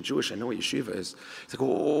yeshiva. I'm Jewish. I know what yeshiva is. She's like,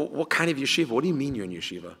 well, what kind of yeshiva? What do you mean you're in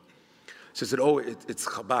yeshiva? She said, it's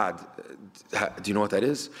Chabad. Do you know what that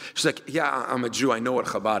is? She's like, yeah, I'm a Jew. I know what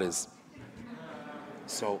Chabad is.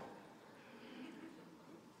 So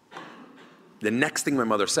the next thing my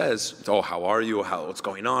mother says, how are you? What's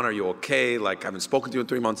going on? Are you okay? I haven't spoken to you in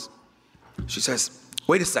 3 months. She says,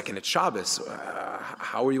 wait a second, it's Shabbos.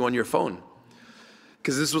 How are you on your phone?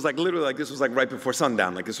 Because this was literally this was right before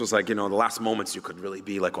sundown. This was the last moments you could really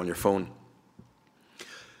be on your phone.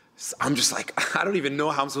 So I'm just I don't even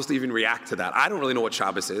know how I'm supposed to even react to that. I don't really know what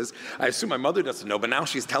Shabbos is. I assume my mother doesn't know, but now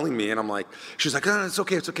she's telling me, and I'm she's like, no, it's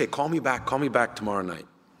okay. Call me back tomorrow night.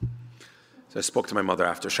 So I spoke to my mother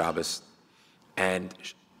after Shabbos, and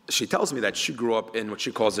she tells me that she grew up in what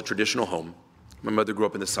she calls a traditional home. My mother grew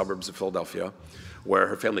up in the suburbs of Philadelphia, where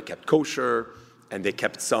her family kept kosher, and they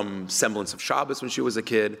kept some semblance of Shabbos when she was a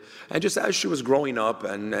kid. And just as she was growing up,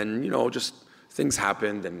 and just things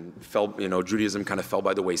happened, and Judaism kind of fell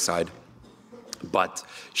by the wayside. But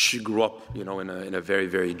she grew up, in a very,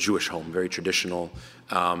 very Jewish home, very traditional,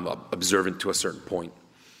 observant to a certain point.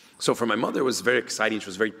 So for my mother, it was very exciting. She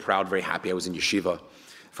was very proud, very happy. I was in yeshiva.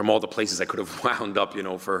 From all the places I could have wound up,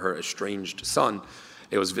 for her estranged son,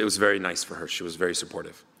 it was very nice for her. She was very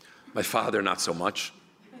supportive. My father, not so much.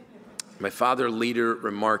 My father later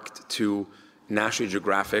remarked to National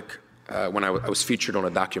Geographic when I was featured on a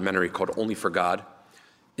documentary called Only for God,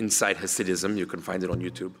 Inside Hasidism. You can find it on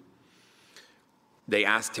YouTube. They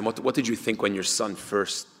asked him, what did you think when your son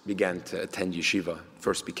first began to attend yeshiva,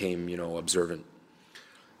 first became, observant?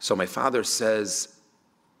 So my father says,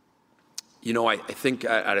 I think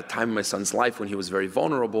at a time in my son's life when he was very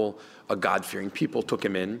vulnerable, a God-fearing people took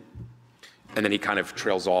him in, and then he kind of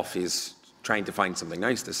trails off. He's trying to find something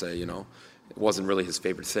nice to say, It wasn't really his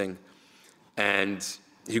favorite thing. And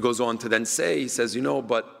he goes on to then say, he says,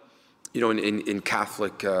 but, in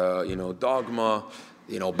Catholic, dogma,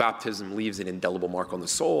 baptism leaves an indelible mark on the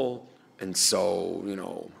soul. And so,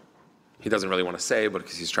 he doesn't really want to say, but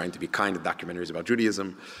because he's trying to be kind, the documentary is about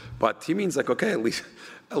Judaism. But he means okay,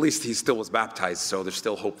 at least he still was baptized, so there's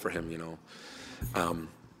still hope for him,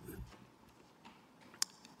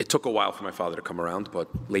 It took a while for my father to come around, but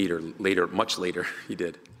much later, he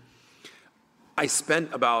did. I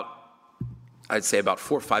spent I'd say about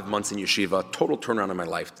 4 or 5 months in yeshiva, total turnaround in my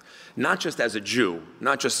life. Not just as a Jew,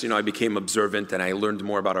 not just, I became observant and I learned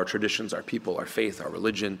more about our traditions, our people, our faith, our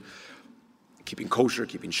religion, keeping kosher,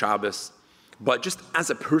 keeping Shabbos, but just as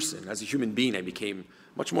a person, as a human being, I became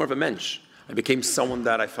much more of a mensch. I became someone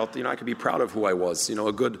that I felt, I could be proud of who I was,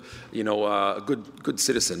 a good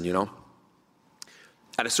citizen,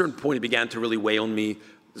 At a certain point, it began to really weigh on me,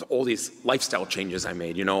 all these lifestyle changes I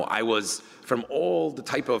made. I was, from all the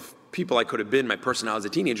type of people I could have been, my personality as a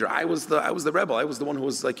teenager, I was the rebel. I was the one who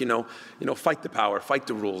was fight the power, fight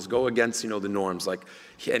the rules, go against, the norms.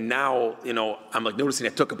 And now, I'm noticing I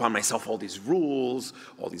took upon myself all these rules,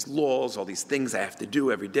 all these laws, all these things I have to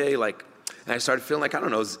do every day. And I started feeling I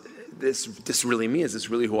don't know, is this really me? Is this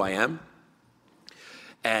really who I am?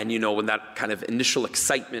 And, when that kind of initial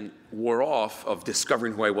excitement wore off of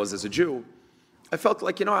discovering who I was as a Jew, I felt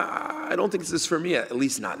I don't think this is for me. At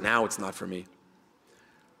least not now. It's not for me.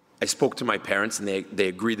 I spoke to my parents, and they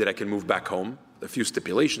agreed that I can move back home. A few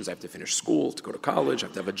stipulations: I have to finish school, to go to college, I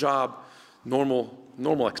have to have a job,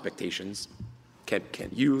 normal expectations.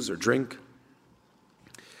 Can't use or drink.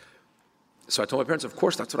 So I told my parents, of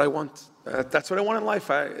course, that's what I want. That's what I want in life.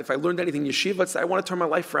 If I learned anything in yeshiva, I want to turn my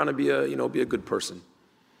life around and be a good person.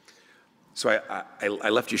 So I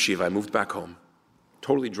left yeshiva. I moved back home.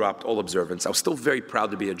 Totally dropped all observance. I was still very proud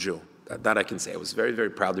to be a Jew. That I can say. I was very, very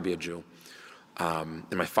proud to be a Jew.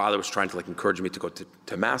 And my father was trying to encourage me to go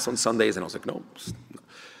to Mass on Sundays, and I was like, no.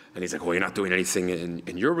 And he's like, well, you're not doing anything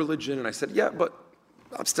in your religion. And I said, yeah, but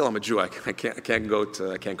I'm a Jew. I can't go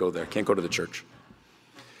there. I can't go to the church.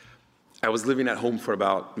 I was living at home for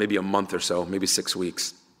about maybe a month or so, maybe 6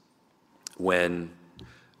 weeks, when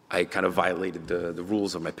I kind of violated the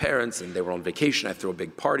rules of my parents, and they were on vacation. I threw a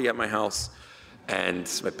big party at my house,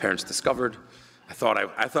 and my parents discovered. I thought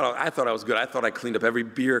I was good. I thought I cleaned up every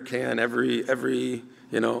beer can, every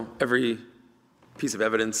piece of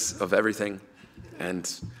evidence of everything,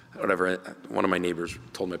 and whatever. One of my neighbors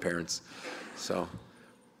told my parents. So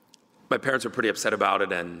my parents were pretty upset about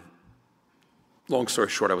it, and long story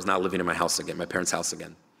short, I was not living in my house again, my parents' house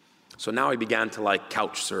again. So now I began to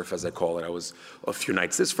couch surf, as I call it. I was a few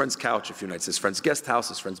nights this friend's couch, a few nights this friend's guest house,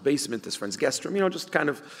 this friend's basement, this friend's guest room, just kind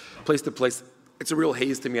of place to place. It's a real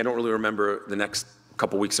haze to me. I don't really remember the next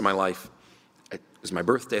couple weeks of my life. It was my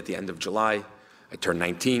birthday at the end of July. I turned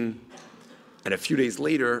 19. And a few days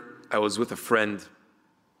later, I was with a friend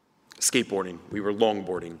skateboarding. We were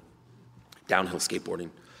longboarding, downhill skateboarding.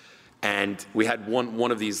 And we had one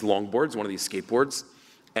of these longboards, one of these skateboards.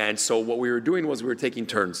 And so what we were doing was we were taking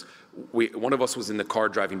turns. One of us was in the car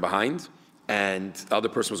driving behind, and the other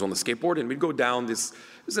person was on the skateboard, and we'd go down this.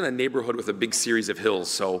 It was in a neighborhood with a big series of hills,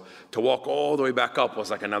 so to walk all the way back up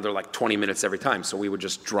was another 20 minutes every time, so we would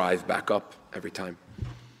just drive back up every time.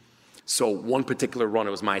 So one particular run,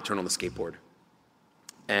 it was my turn on the skateboard.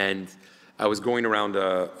 And I was going around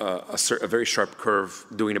a very sharp curve,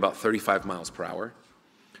 doing about 35 miles per hour,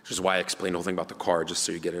 which is why I explained the whole thing about the car, just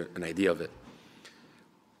so you get an idea of it.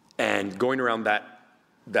 And going around that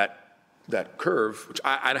curve, which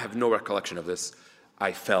I have no recollection of this,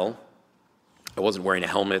 I fell. I wasn't wearing a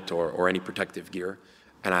helmet or any protective gear,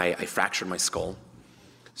 and I fractured my skull.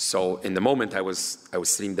 So in the moment, I was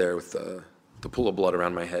sitting there with the pool of blood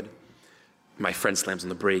around my head. My friend slams on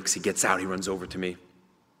the brakes. He gets out. He runs over to me.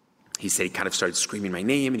 He said he kind of started screaming my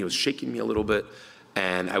name, and he was shaking me a little bit,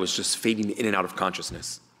 and I was just fading in and out of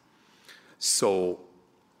consciousness. So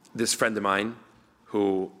this friend of mine,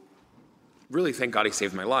 who really, thank God he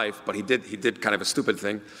saved my life, but he did kind of a stupid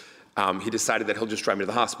thing. He decided that he'll just drive me to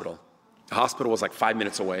the hospital. The hospital was 5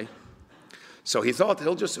 minutes away. So he thought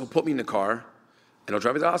he'll put me in the car, and he'll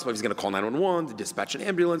drive me to the hospital. He's going to call 911 to dispatch an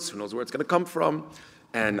ambulance. Who knows where it's going to come from?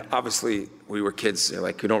 And obviously, we were kids.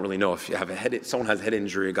 We don't really know if you have someone has a head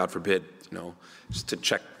injury, God forbid, just to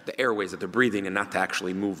check the airways that they're breathing and not to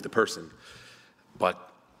actually move the person.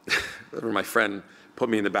 But my friend put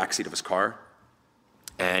me in the backseat of his car,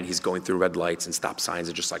 and he's going through red lights and stop signs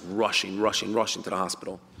and just rushing to the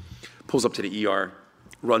hospital. Pulls up to the ER,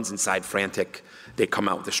 runs inside frantic. They come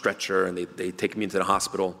out with a stretcher, and they take me into the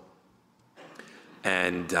hospital.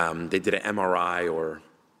 And they did an MRI or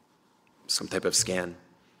some type of scan.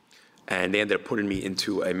 And they ended up putting me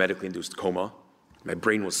into a medically induced coma. My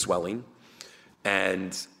brain was swelling.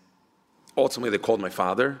 And ultimately, they called my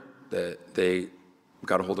father. They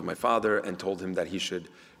got a hold of my father and told him that he should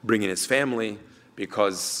bring in his family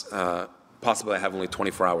because possibly I have only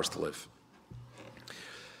 24 hours to live.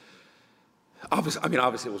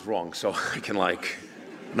 Obviously it was wrong, so I can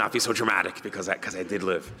not be so dramatic because I did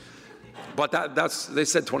live. But they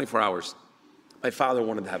said 24 hours. My father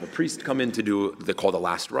wanted to have a priest come in to do they call the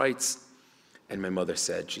last rites, and my mother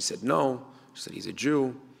said no. She said he's a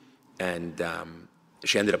Jew, and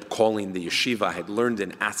she ended up calling the yeshiva I had learned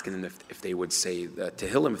in, asking them if they would say the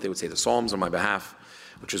Tehillim, if they would say the Psalms on my behalf,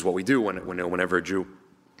 which is what we do whenever a Jew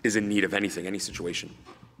is in need of anything, any situation.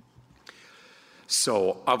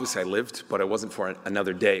 So obviously I lived, but it wasn't for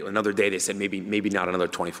another day. Another day they said maybe not another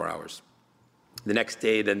 24 hours. The next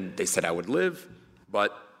day then they said I would live,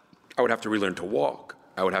 but I would have to relearn to walk.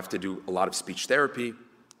 I would have to do a lot of speech therapy.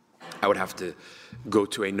 I would have to go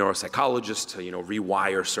to a neuropsychologist to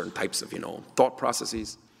rewire certain types of thought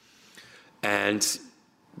processes, and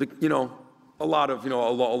a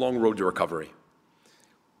long road to recovery.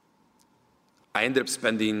 I ended up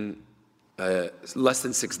spending less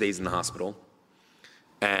than 6 days in the hospital.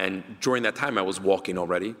 And during that time, I was walking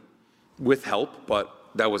already with help, but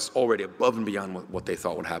that was already above and beyond what they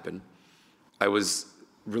thought would happen. I was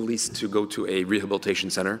released to go to a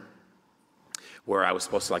rehabilitation center where I was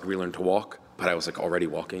supposed to relearn to walk, but I was already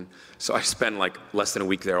walking. So I spent less than a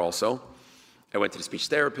week there also. I went to the speech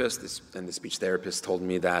therapist, and the speech therapist told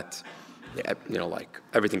me that,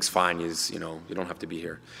 everything's fine. You don't have to be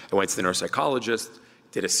here. I went to the neuropsychologist,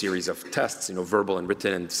 did a series of tests, verbal and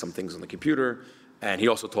written, and some things on the computer. And he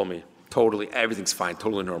also told me, everything's fine,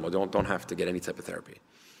 totally normal. Don't have to get any type of therapy.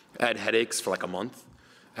 I had headaches for a month.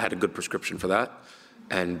 I had a good prescription for that.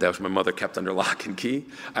 And my mother kept under lock and key.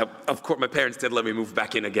 Of course, my parents did let me move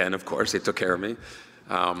back in again, of course. They took care of me.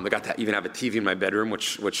 I got to even have a TV in my bedroom,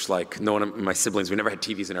 which no one of my siblings, we never had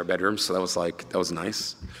TVs in our bedrooms, so that was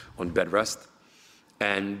nice, on bed rest.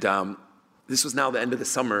 And this was now the end of the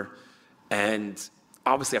summer, and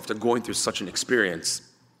obviously after going through such an experience,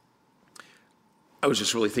 I was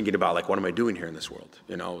just really thinking about, like, what am I doing here in this world,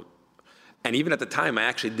 And even at the time, I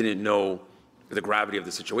actually didn't know the gravity of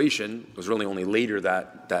the situation. It was really only later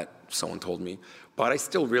that someone told me. But I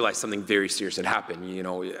still realized something very serious had happened.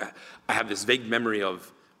 I have this vague memory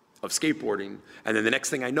of skateboarding, and then the next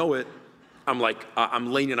thing I know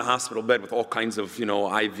I'm laying in a hospital bed with all kinds of,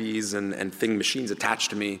 IVs and machines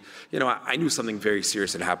attached to me. I knew something very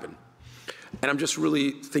serious had happened. And I'm just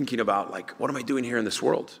really thinking about, like, what am I doing here in this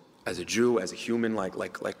world? As a Jew, as a human,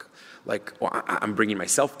 I'm bringing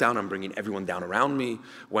myself down, I'm bringing everyone down around me,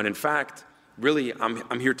 when in fact, really,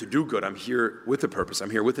 I'm here to do good. I'm here with a purpose.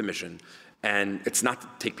 I'm here with a mission. And it's not to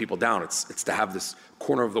take people down. It's to have this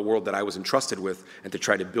corner of the world that I was entrusted with and to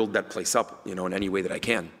try to build that place up, in any way that I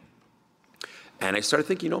can. And I started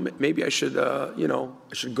thinking, maybe I should go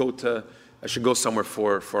somewhere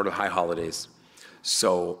for the high holidays.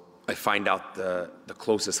 So I find out the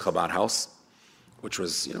closest Chabad house, which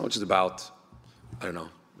was about, maybe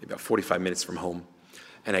about 45 minutes from home.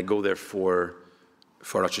 And I go there for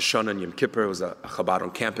Rosh Hashanah and Yom Kippur. It was a Chabad on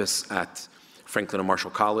campus at Franklin and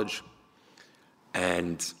Marshall College.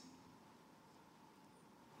 And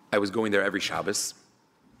I was going there every Shabbos.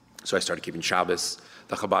 So I started keeping Shabbos.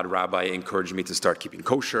 The Chabad rabbi encouraged me to start keeping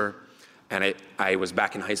kosher. And I was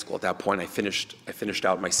back in high school at that point. I finished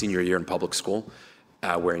out my senior year in public school,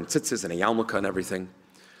 wearing tzitzis and a yarmulke and everything.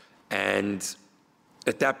 And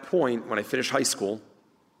at that point, when I finished high school,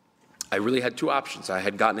 I really had two options. I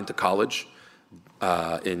had gotten into college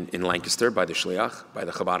in Lancaster by the Shliach, by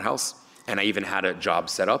the Chabad house, and I even had a job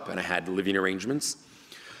set up, and I had living arrangements.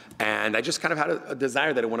 And I just kind of had a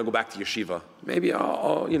desire that I want to go back to yeshiva. Maybe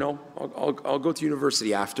I'll go to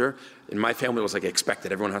university after. In my family, it was like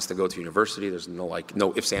expected. Everyone has to go to university. There's no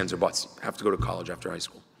ifs, ands, or buts. You have to go to college after high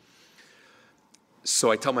school.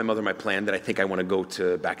 So I tell my mother my plan that I think I want to go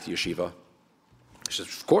back to yeshiva. She says,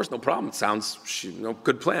 of course, no problem. It sounds,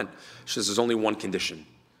 good plan. She says, there's only one condition.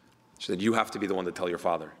 She said, you have to be the one to tell your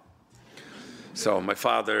father. So my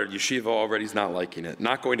father, yeshiva already is not liking it.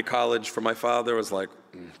 Not going to college for my father was like,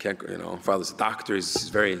 can't go, father's a doctor,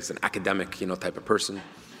 he's an academic, type of person.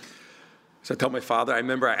 So I tell my father, I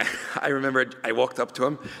remember I walked up to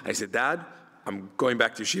him, and I said, Dad, I'm going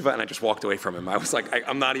back to yeshiva, and I just walked away from him. I was like,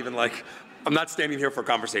 I'm not standing here for a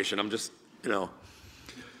conversation, I'm just,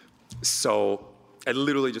 So I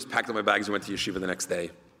literally just packed up my bags and went to yeshiva the next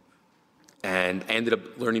day. And I ended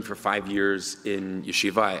up learning for 5 years in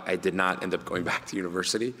yeshiva. I did not end up going back to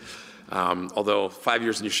university. Although 5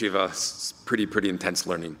 years in yeshiva is pretty intense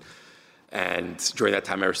learning. And during that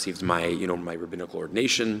time, I received my rabbinical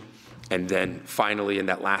ordination. And then finally, in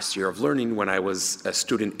that last year of learning, when I was a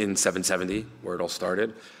student in 770, where it all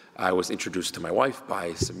started, I was introduced to my wife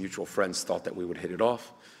by some mutual friends, thought that we would hit it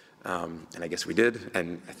off. And I guess we did,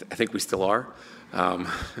 and I think we still are.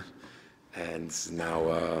 And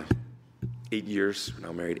now 8 years, we're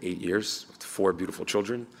now married 8 years, with 4 beautiful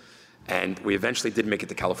children. And we eventually did make it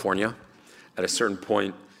to California. At a certain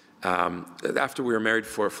point, after we were married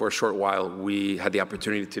for a short while, we had the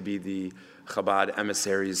opportunity to be the Chabad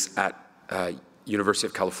emissaries at University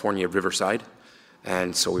of California, Riverside.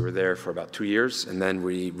 And so we were there for about 2 years, and then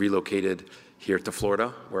we relocated here to Florida,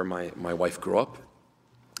 where my wife grew up.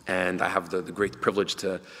 And I have the great privilege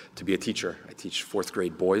to be a teacher. I teach 4th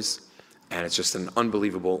grade boys, and it's just an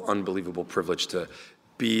unbelievable privilege to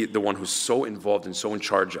be the one who's so involved and so in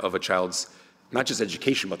charge of a child's, not just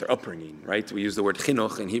education, but their upbringing, right? We use the word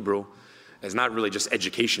chinuch in Hebrew. It's not really just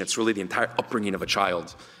education, it's really the entire upbringing of a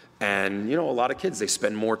child. And, a lot of kids, they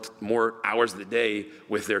spend more hours of the day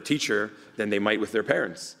with their teacher than they might with their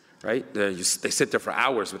parents, right? They sit there for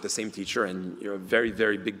hours with the same teacher, and you're a very,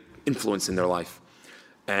 very big influence in their life.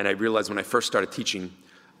 And I realized when I first started teaching,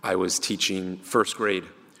 I was teaching 1st grade.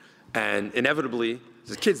 And inevitably,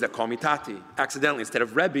 there's kids that call me Tati. Accidentally, instead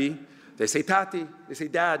of Rabbi, they say Tati. They say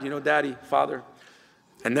Dad, Daddy, Father.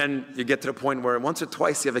 And then you get to the point where once or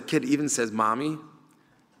twice you have a kid even says Mommy.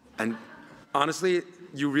 And honestly,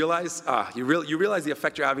 you realize the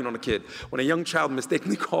effect you're having on a kid. When a young child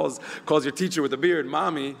mistakenly calls your teacher with a beard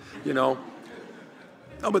Mommy, No,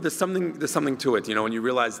 but there's something to it, when you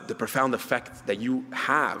realize the profound effect that you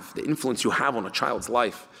have, the influence you have on a child's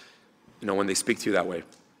life, when they speak to you that way.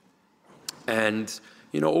 And,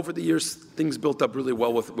 over the years, things built up really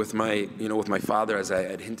well with my father, as I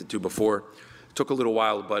had hinted to before. It took a little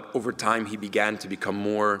while, but over time, he began to become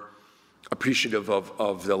more appreciative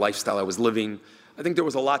of the lifestyle I was living. I think there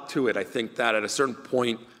was a lot to it. I think that at a certain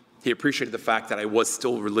point, he appreciated the fact that I was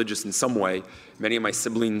still religious in some way. Many of my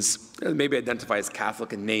siblings maybe identify as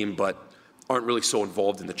Catholic in name, but aren't really so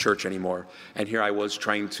involved in the church anymore. And here I was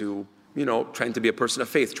trying to trying to be a person of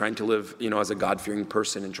faith, trying to live, as a God-fearing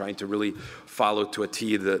person, and trying to really follow to a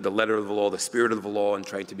T the letter of the law, the spirit of the law, and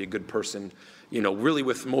trying to be a good person, really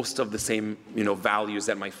with most of the same, values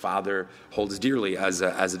that my father holds dearly as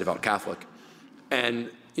a devout Catholic. And,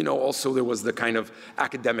 also there was the kind of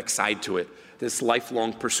academic side to it, this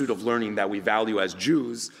lifelong pursuit of learning that we value as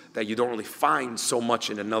Jews that you don't really find so much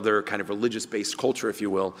in another kind of religious-based culture, if you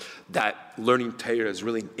will, that learning Torah is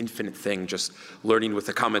really an infinite thing, just learning with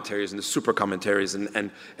the commentaries and the super commentaries,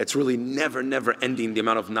 and it's really never ending, the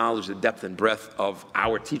amount of knowledge, the depth and breadth of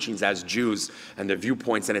our teachings as Jews and their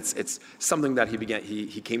viewpoints, and it's something that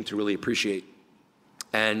he came to really appreciate.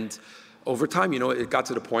 And over time, it got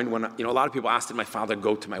to the point when, a lot of people asked, did my father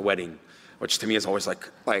go to my wedding? Which to me is always like,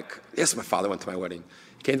 yes, my father went to my wedding.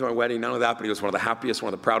 He came to my wedding, none of that, but he was one of the happiest,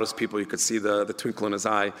 one of the proudest people. You could see the twinkle in his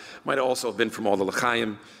eye. Might have also been from all the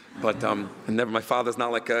l'chaim, but my father's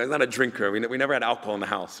not not a drinker. We never had alcohol in the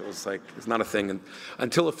house. It was it's not a thing. And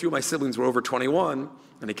until a few of my siblings were over 21,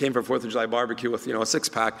 and he came for a 4th of July barbecue with, a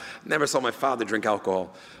six-pack, never saw my father drink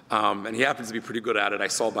alcohol. And he happens to be pretty good at it. I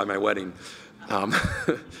saw by my wedding.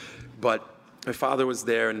 But my father was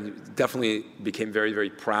there, and he definitely became very, very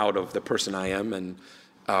proud of the person I am, and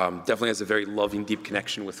definitely has a very loving, deep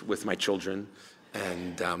connection with my children.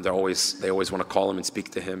 And they always want to call him and speak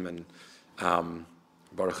to him. And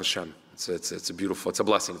Baruch Hashem, it's a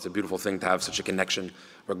blessing. It's a beautiful thing to have such a connection,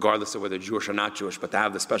 regardless of whether Jewish or not Jewish. But to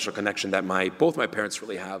have the special connection that both my parents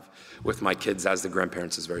really have with my kids as the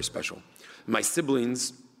grandparents is very special. My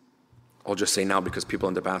siblings, I'll just say now because people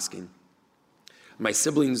end up asking. My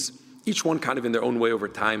siblings, each one kind of in their own way over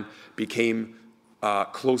time, became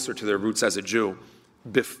closer to their roots as a Jew.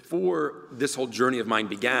 Before this whole journey of mine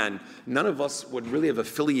began, none of us would really have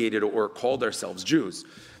affiliated or called ourselves Jews.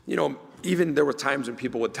 Even there were times when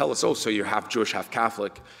people would tell us, oh, so you're half Jewish, half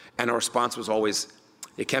Catholic. And our response was always,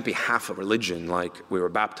 it can't be half a religion, like we were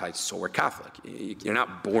baptized, so we're Catholic. You're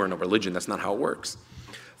not born a religion, that's not how it works.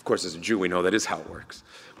 Of course, as a Jew, we know that is how it works.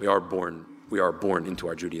 We are born into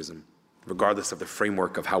our Judaism. Regardless of the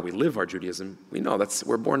framework of how we live our Judaism, we know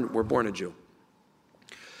we're born a Jew.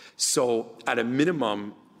 So at a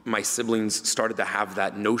minimum, my siblings started to have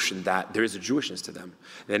that notion that there is a Jewishness to them.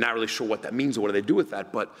 They're not really sure what that means or what do they do with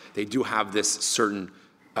that, but they do have this certain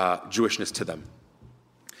Jewishness to them.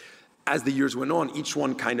 As the years went on, each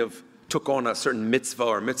one kind of took on a certain mitzvah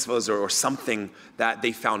or mitzvahs or something that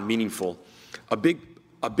they found meaningful. A big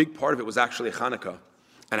part of it was actually Hanukkah.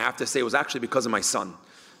 And I have to say it was actually because of my son.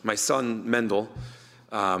 My son, Mendel,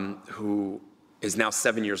 who is now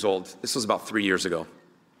 7 years old. This was about 3 years ago.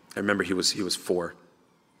 I remember he was 4.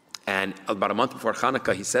 And about a month before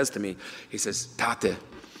Hanukkah, he says to me, Tate,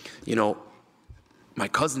 my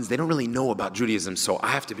cousins, they don't really know about Judaism, so I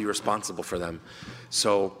have to be responsible for them.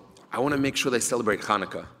 So I want to make sure they celebrate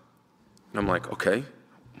Hanukkah. And I'm like, okay.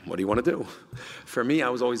 What do you want to do? For me, I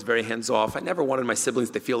was always very hands-off. I never wanted my siblings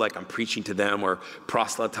to feel like I'm preaching to them or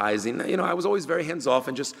proselytizing. I was always very hands-off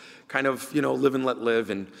and just kind of, live and let live.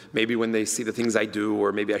 And maybe when they see the things I do,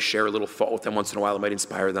 or maybe I share a little thought with them once in a while, it might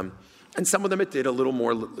inspire them. And some of them it did, a little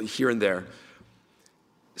more here and there.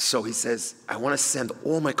 So he says, I want to send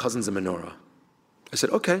all my cousins a menorah. I said,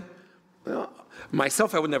 okay. Well,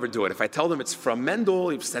 myself, I would never do it. If I tell them it's from Mendel,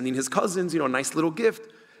 he's sending his cousins, a nice little gift,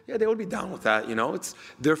 yeah, they would be down with that,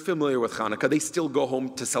 They're familiar with Hanukkah. They still go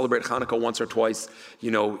home to celebrate Hanukkah once or twice,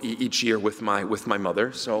 each year with my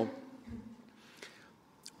mother. So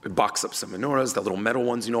we box up some menorahs, the little metal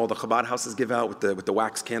ones, all the Chabad houses give out with the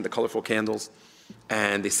wax the colorful candles.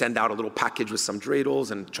 And they send out a little package with some dreidels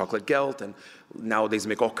and chocolate gelt. And nowadays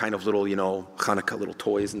make all kind of little, Hanukkah little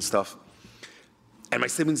toys and stuff. And my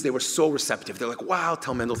siblings, they were so receptive. They're like, wow,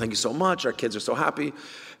 tell Mendel, thank you so much. Our kids are so happy.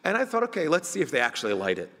 And I thought, okay, let's see if they actually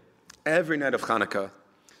light it. Every night of Hanukkah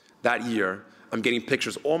that year, I'm getting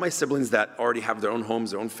pictures. All my siblings that already have their own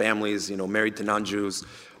homes, their own families, married to non-Jews.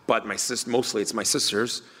 But mostly it's my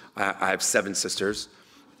sisters. I have 7 sisters,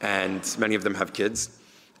 and many of them have kids.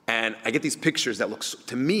 And I get these pictures that look,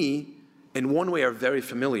 to me, in one way are very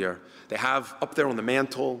familiar. They have up there on the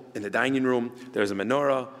mantle, in the dining room, there's a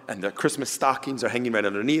menorah, and the Christmas stockings are hanging right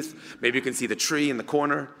underneath. Maybe you can see the tree in the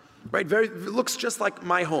corner. Right, it looks just like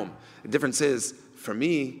my home. The difference is, for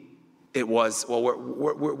me, it was, well,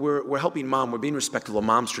 we're helping mom. We're being respectful of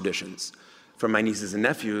mom's traditions. For my nieces and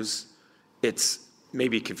nephews, it's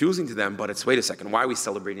maybe confusing to them, but it's, wait a second, why are we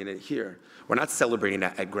celebrating it here? We're not celebrating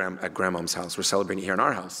it at grandmom's house. We're celebrating it here in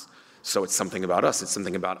our house. So it's something about us. It's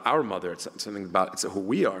something about our mother. It's something about who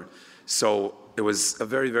we are. So it was a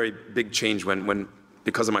very, very big change when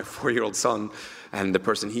because of my 4-year-old son and the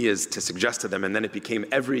person he is, to suggest to them. And then it became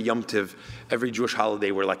every Yom Tiv, every Jewish holiday,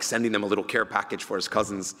 we're like sending them a little care package for his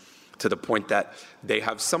cousins to the point that they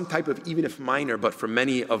have some type of, even if minor, but for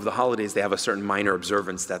many of the holidays, they have a certain minor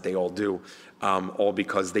observance that they all do, all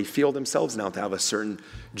because they feel themselves now to have a certain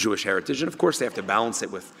Jewish heritage. And of course, they have to balance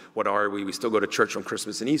it with what are we? We still go to church on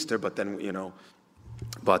Christmas and Easter, but then,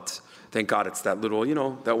 but thank God it's that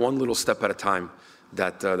little, that one little step at a time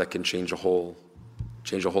that can change a whole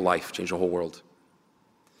life, change a whole world.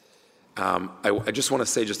 I just want to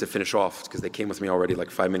say, just to finish off, because they came with me already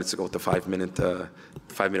like 5 minutes ago with the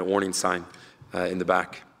 5-minute warning sign in the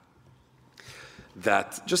back,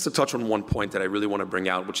 that just to touch on one point that I really want to bring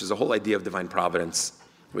out, which is the whole idea of divine providence.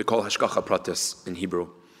 We call hashgacha pratis in Hebrew.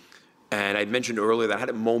 And I mentioned earlier that I had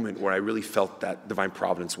a moment where I really felt that divine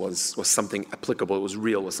providence was something applicable, it was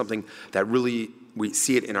real, it was something that really, we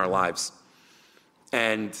see it in our lives.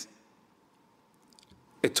 And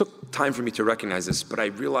it took time for me to recognize this, but I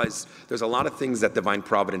realized there's a lot of things that divine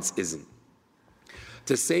providence isn't.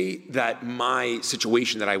 To say that my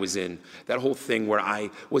situation that I was in, that whole thing where I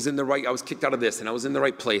was kicked out of this, and I was in the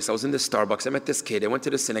right place, I was in this Starbucks, I met this kid, I went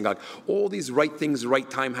to the synagogue, all these right things, right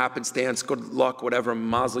time, happenstance, good luck, whatever,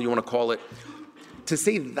 mazel you want to call it. To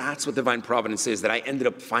say that's what divine providence is, that I ended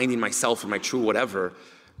up finding myself and my true whatever,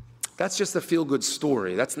 that's just a feel-good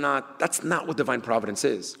story. That's not what divine providence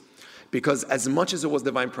is. Because as much as it was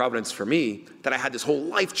divine providence for me, that I had this whole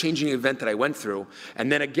life-changing event that I went through,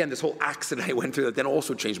 and then again, this whole accident I went through that then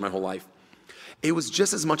also changed my whole life, it was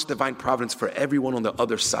just as much divine providence for everyone on the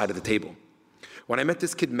other side of the table. When I met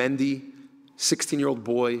this kid, Mendy, 16-year-old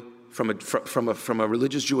boy from a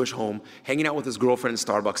religious Jewish home, hanging out with his girlfriend in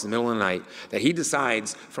Starbucks in the middle of the night, that he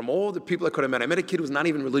decides, from all the people I could have met, I met a kid who's not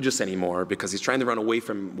even religious anymore because he's trying to run away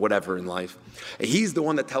from whatever in life. And he's the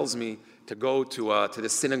one that tells me to go to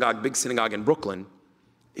this synagogue, big synagogue in Brooklyn.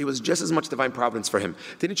 It was just as much divine providence for him.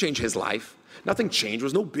 Didn't change his life. Nothing changed. There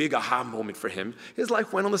was no big aha moment for him. His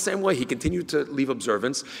life went on the same way. He continued to leave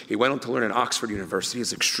observance. He went on to learn at Oxford University.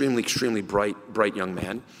 He's an extremely, extremely bright young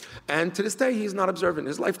man. And to this day, he's not observant.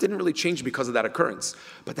 His life didn't really change because of that occurrence.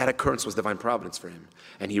 But that occurrence was divine providence for him.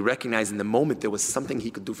 And he recognized in the moment there was something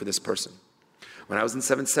he could do for this person. When I was in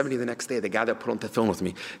 770 the next day, the guy that put on tefillin with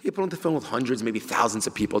me, he put on tefillin with hundreds, maybe thousands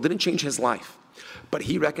of people. It didn't change his life. But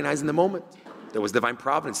he recognized in the moment there was divine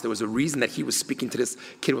providence. There was a reason that he was speaking to this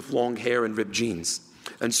kid with long hair and ripped jeans.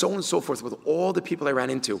 And so on and so forth with all the people I ran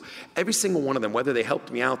into. Every single one of them, whether they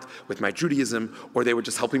helped me out with my Judaism or they were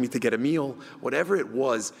just helping me to get a meal, whatever it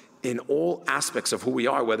was, in all aspects of who we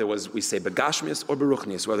are, whether it was, we say, begashmius or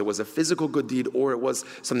beruchnius, whether it was a physical good deed or it was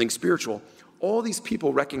something spiritual, all these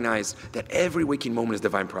people recognize that every waking moment is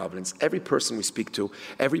divine providence. Every person we speak to,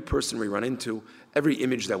 every person we run into, every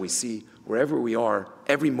image that we see, wherever we are,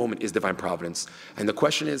 every moment is divine providence. And the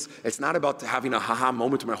question is, it's not about having a ha-ha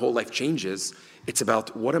moment where my whole life changes. It's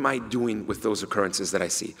about what am I doing with those occurrences that I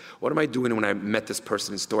see? What am I doing when I met this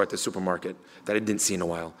person in store at the supermarket that I didn't see in a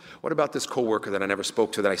while? What about this coworker that I never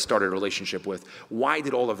spoke to that I started a relationship with? Why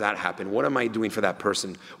did all of that happen? What am I doing for that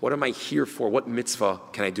person? What am I here for? What mitzvah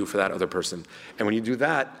can I do for that other person? And when you do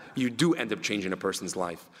that, you do end up changing a person's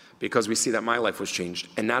life, because we see that my life was changed.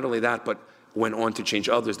 And not only that, but went on to change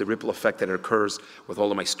others, the ripple effect that occurs with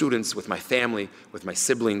all of my students, with my family, with my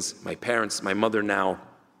siblings, my parents, my mother now.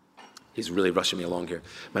 He's really rushing me along here.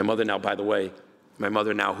 My mother now, by the way,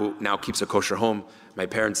 who now keeps a kosher home. My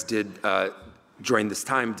parents during this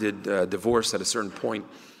time, divorce at a certain point.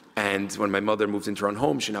 And when my mother moved into her own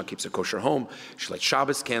home, she now keeps a kosher home. She lights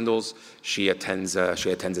Shabbos candles. She attends a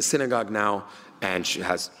synagogue now. And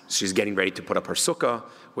she's getting ready to put up her sukkah,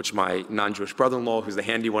 which my non-Jewish brother-in-law, who's the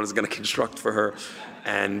handy one, is going to construct for her.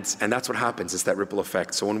 And that's what happens. It's that ripple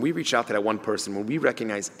effect. So when we reach out to that one person, when we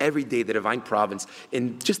recognize every day the divine providence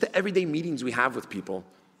in just the everyday meetings we have with people,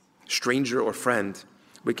 stranger or friend,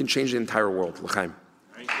 we can change the entire world. L'chaim.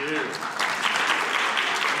 Thank you.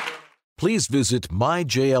 Please visit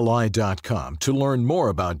myjli.com to learn more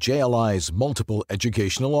about JLI's multiple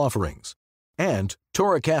educational offerings, and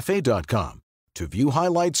TorahCafe.com to view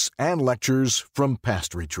highlights and lectures from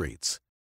past retreats.